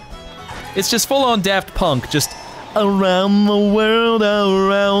y'all are. It's just full-on Daft Punk, just around the world,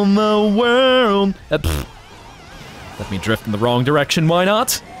 around the world. Let me drift in the wrong direction, why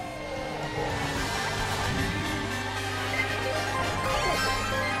not?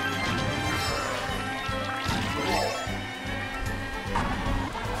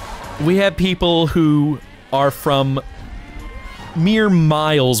 We have people who are from mere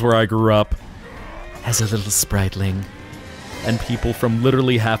miles where I grew up as a little spriteling, and people from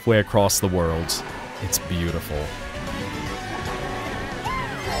literally halfway across the world. It's beautiful.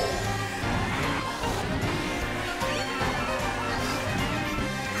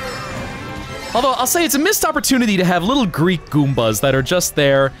 Although, I'll say it's a missed opportunity to have little Greek Goombas that are just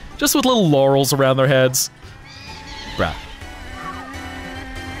there, just with little laurels around their heads. Bruh.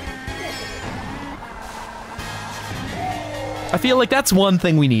 I feel like that's one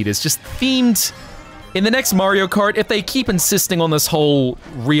thing we need, is just themed... In the next Mario Kart, if they keep insisting on this whole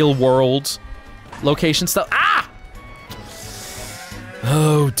real-world location stuff... Ah!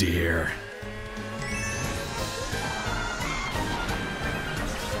 Oh, dear.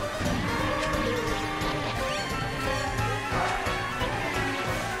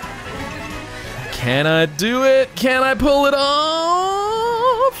 Can I do it? Can I pull it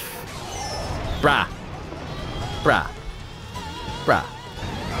off? Brah. Brah. Brah.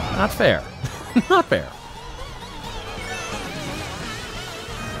 Not fair. Not fair.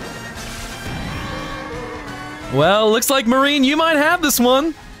 Well, looks like Marine, you might have this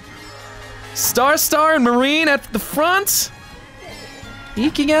one. Star and Marine at the front.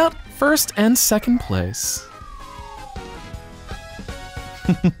 Eking out first and second place.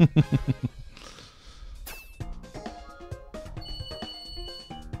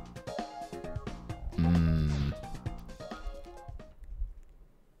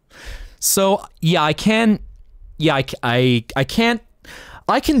 So, yeah, I can... Yeah, I can't...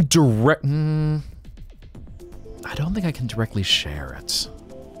 I can direct... I don't think I can directly share it.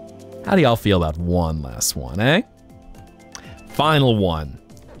 How do y'all feel about one last one, eh? Final one.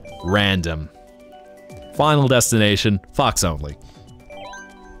 Random. Final destination, Fox only.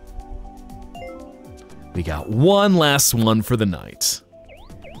 We got one last one for the night.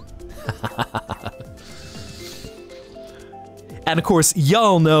 And of course,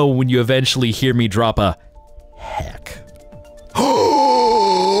 y'all know when you eventually hear me drop a heck.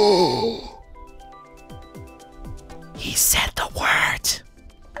 He said the word.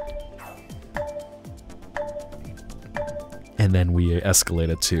 And then we escalate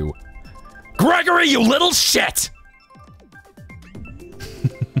it to, Gregory, you little shit!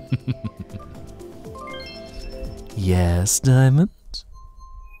 Yes, Diamond?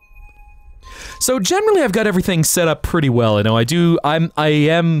 So generally I've got everything set up pretty well. I know I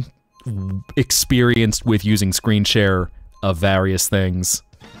am experienced with using screen share of various things.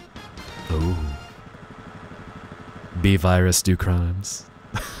 Oh. B-Virus do crimes.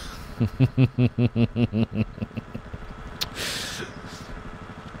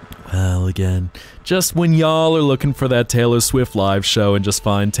 Well, again, just when y'all are looking for that Taylor Swift live show and just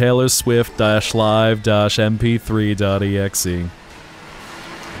find Taylor Swift-live-mp3.exe.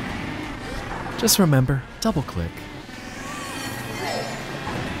 Just remember, double click.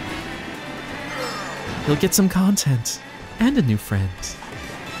 You'll get some content and a new friend.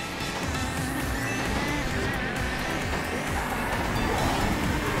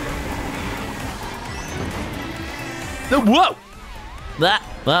 Whoa!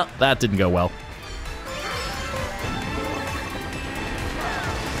 Well, that didn't go well.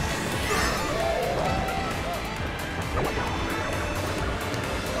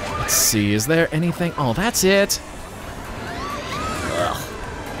 Let's see, is there anything? Oh, that's it. Ugh.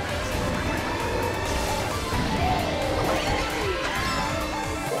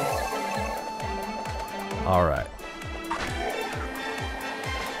 All right.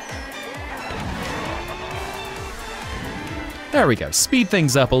 There we go. Speed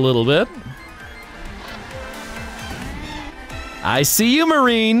things up a little bit. I see you,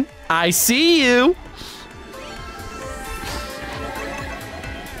 Marine. I see you.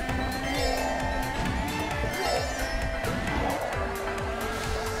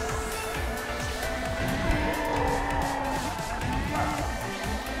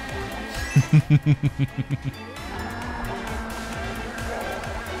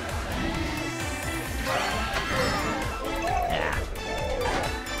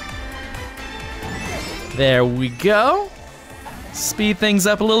 There we go. Speed things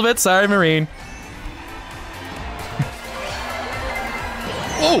up a little bit. Sorry, Marine.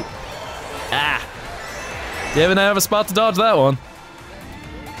 Oh! Ah! Didn't have a spot to dodge that one.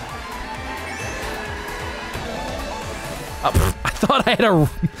 Oh, I thought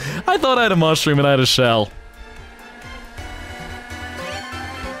I had a mushroom and I had a shell.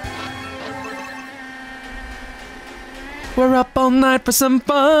 We're up all night for some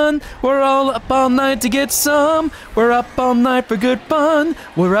fun. We're all up all night to get some. We're up all night for good fun.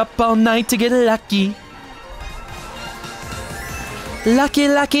 We're up all night to get lucky. Lucky,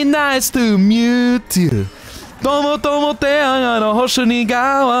 lucky nights to Mewtwo. Tomo tomo te no hoshu ni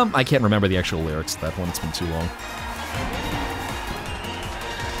gawa. I can't remember the actual lyrics to that one. It's been too long.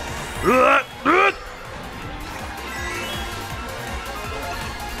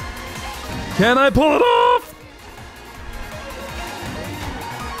 Can I pull it off?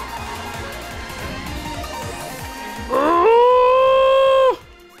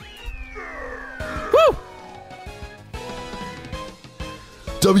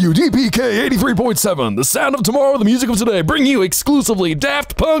 WDPK 83.7, the sound of tomorrow, the music of today, bring you exclusively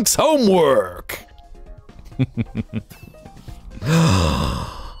Daft Punk's Homework.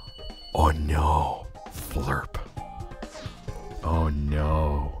 Oh no, Flurp. Oh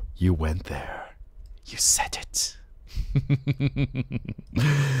no, you went there. You said it.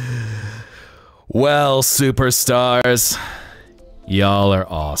 Well, superstars, y'all are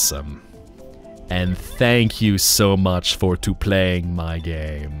awesome. And thank you so much for playing my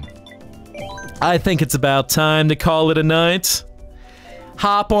game. I think it's about time to call it a night.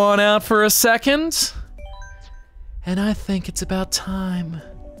 Hop on out for a second. And I think it's about time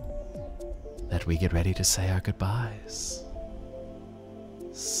that we get ready to say our goodbyes.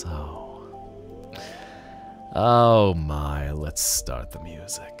 So, oh my, let's start the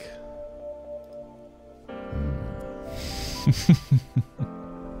music.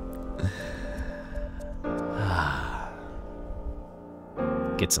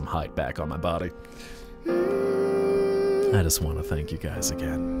 Get some height back on my body. I just want to thank you guys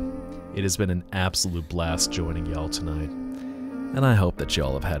again. It has been an absolute blast joining y'all tonight, and I hope that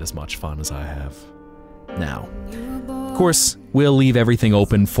y'all have had as much fun as I have. Now, of course, we'll leave everything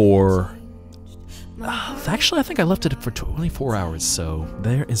open for... actually, I think I left it for 24 hours, so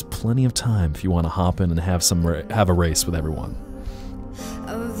there is plenty of time if you want to hop in and have a race with everyone.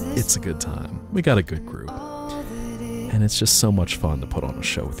 It's a good time. We got a good group. And it's just so much fun to put on a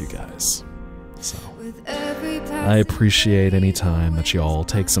show with you guys. So, I appreciate any time that y'all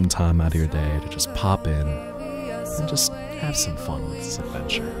take some time out of your day to just pop in and just have some fun with this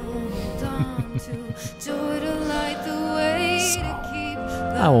adventure. So,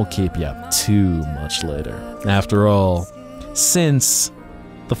 I won't keep you up too much later. After all, since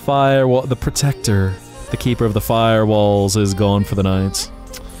the protector, the keeper of the firewalls is gone for the night,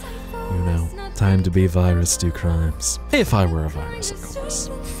 you know, time to be virus, do crimes. If I were a virus, of course.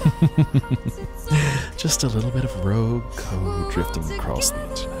 Just a little bit of rogue code drifting across the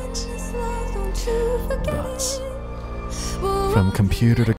internet. But from computer to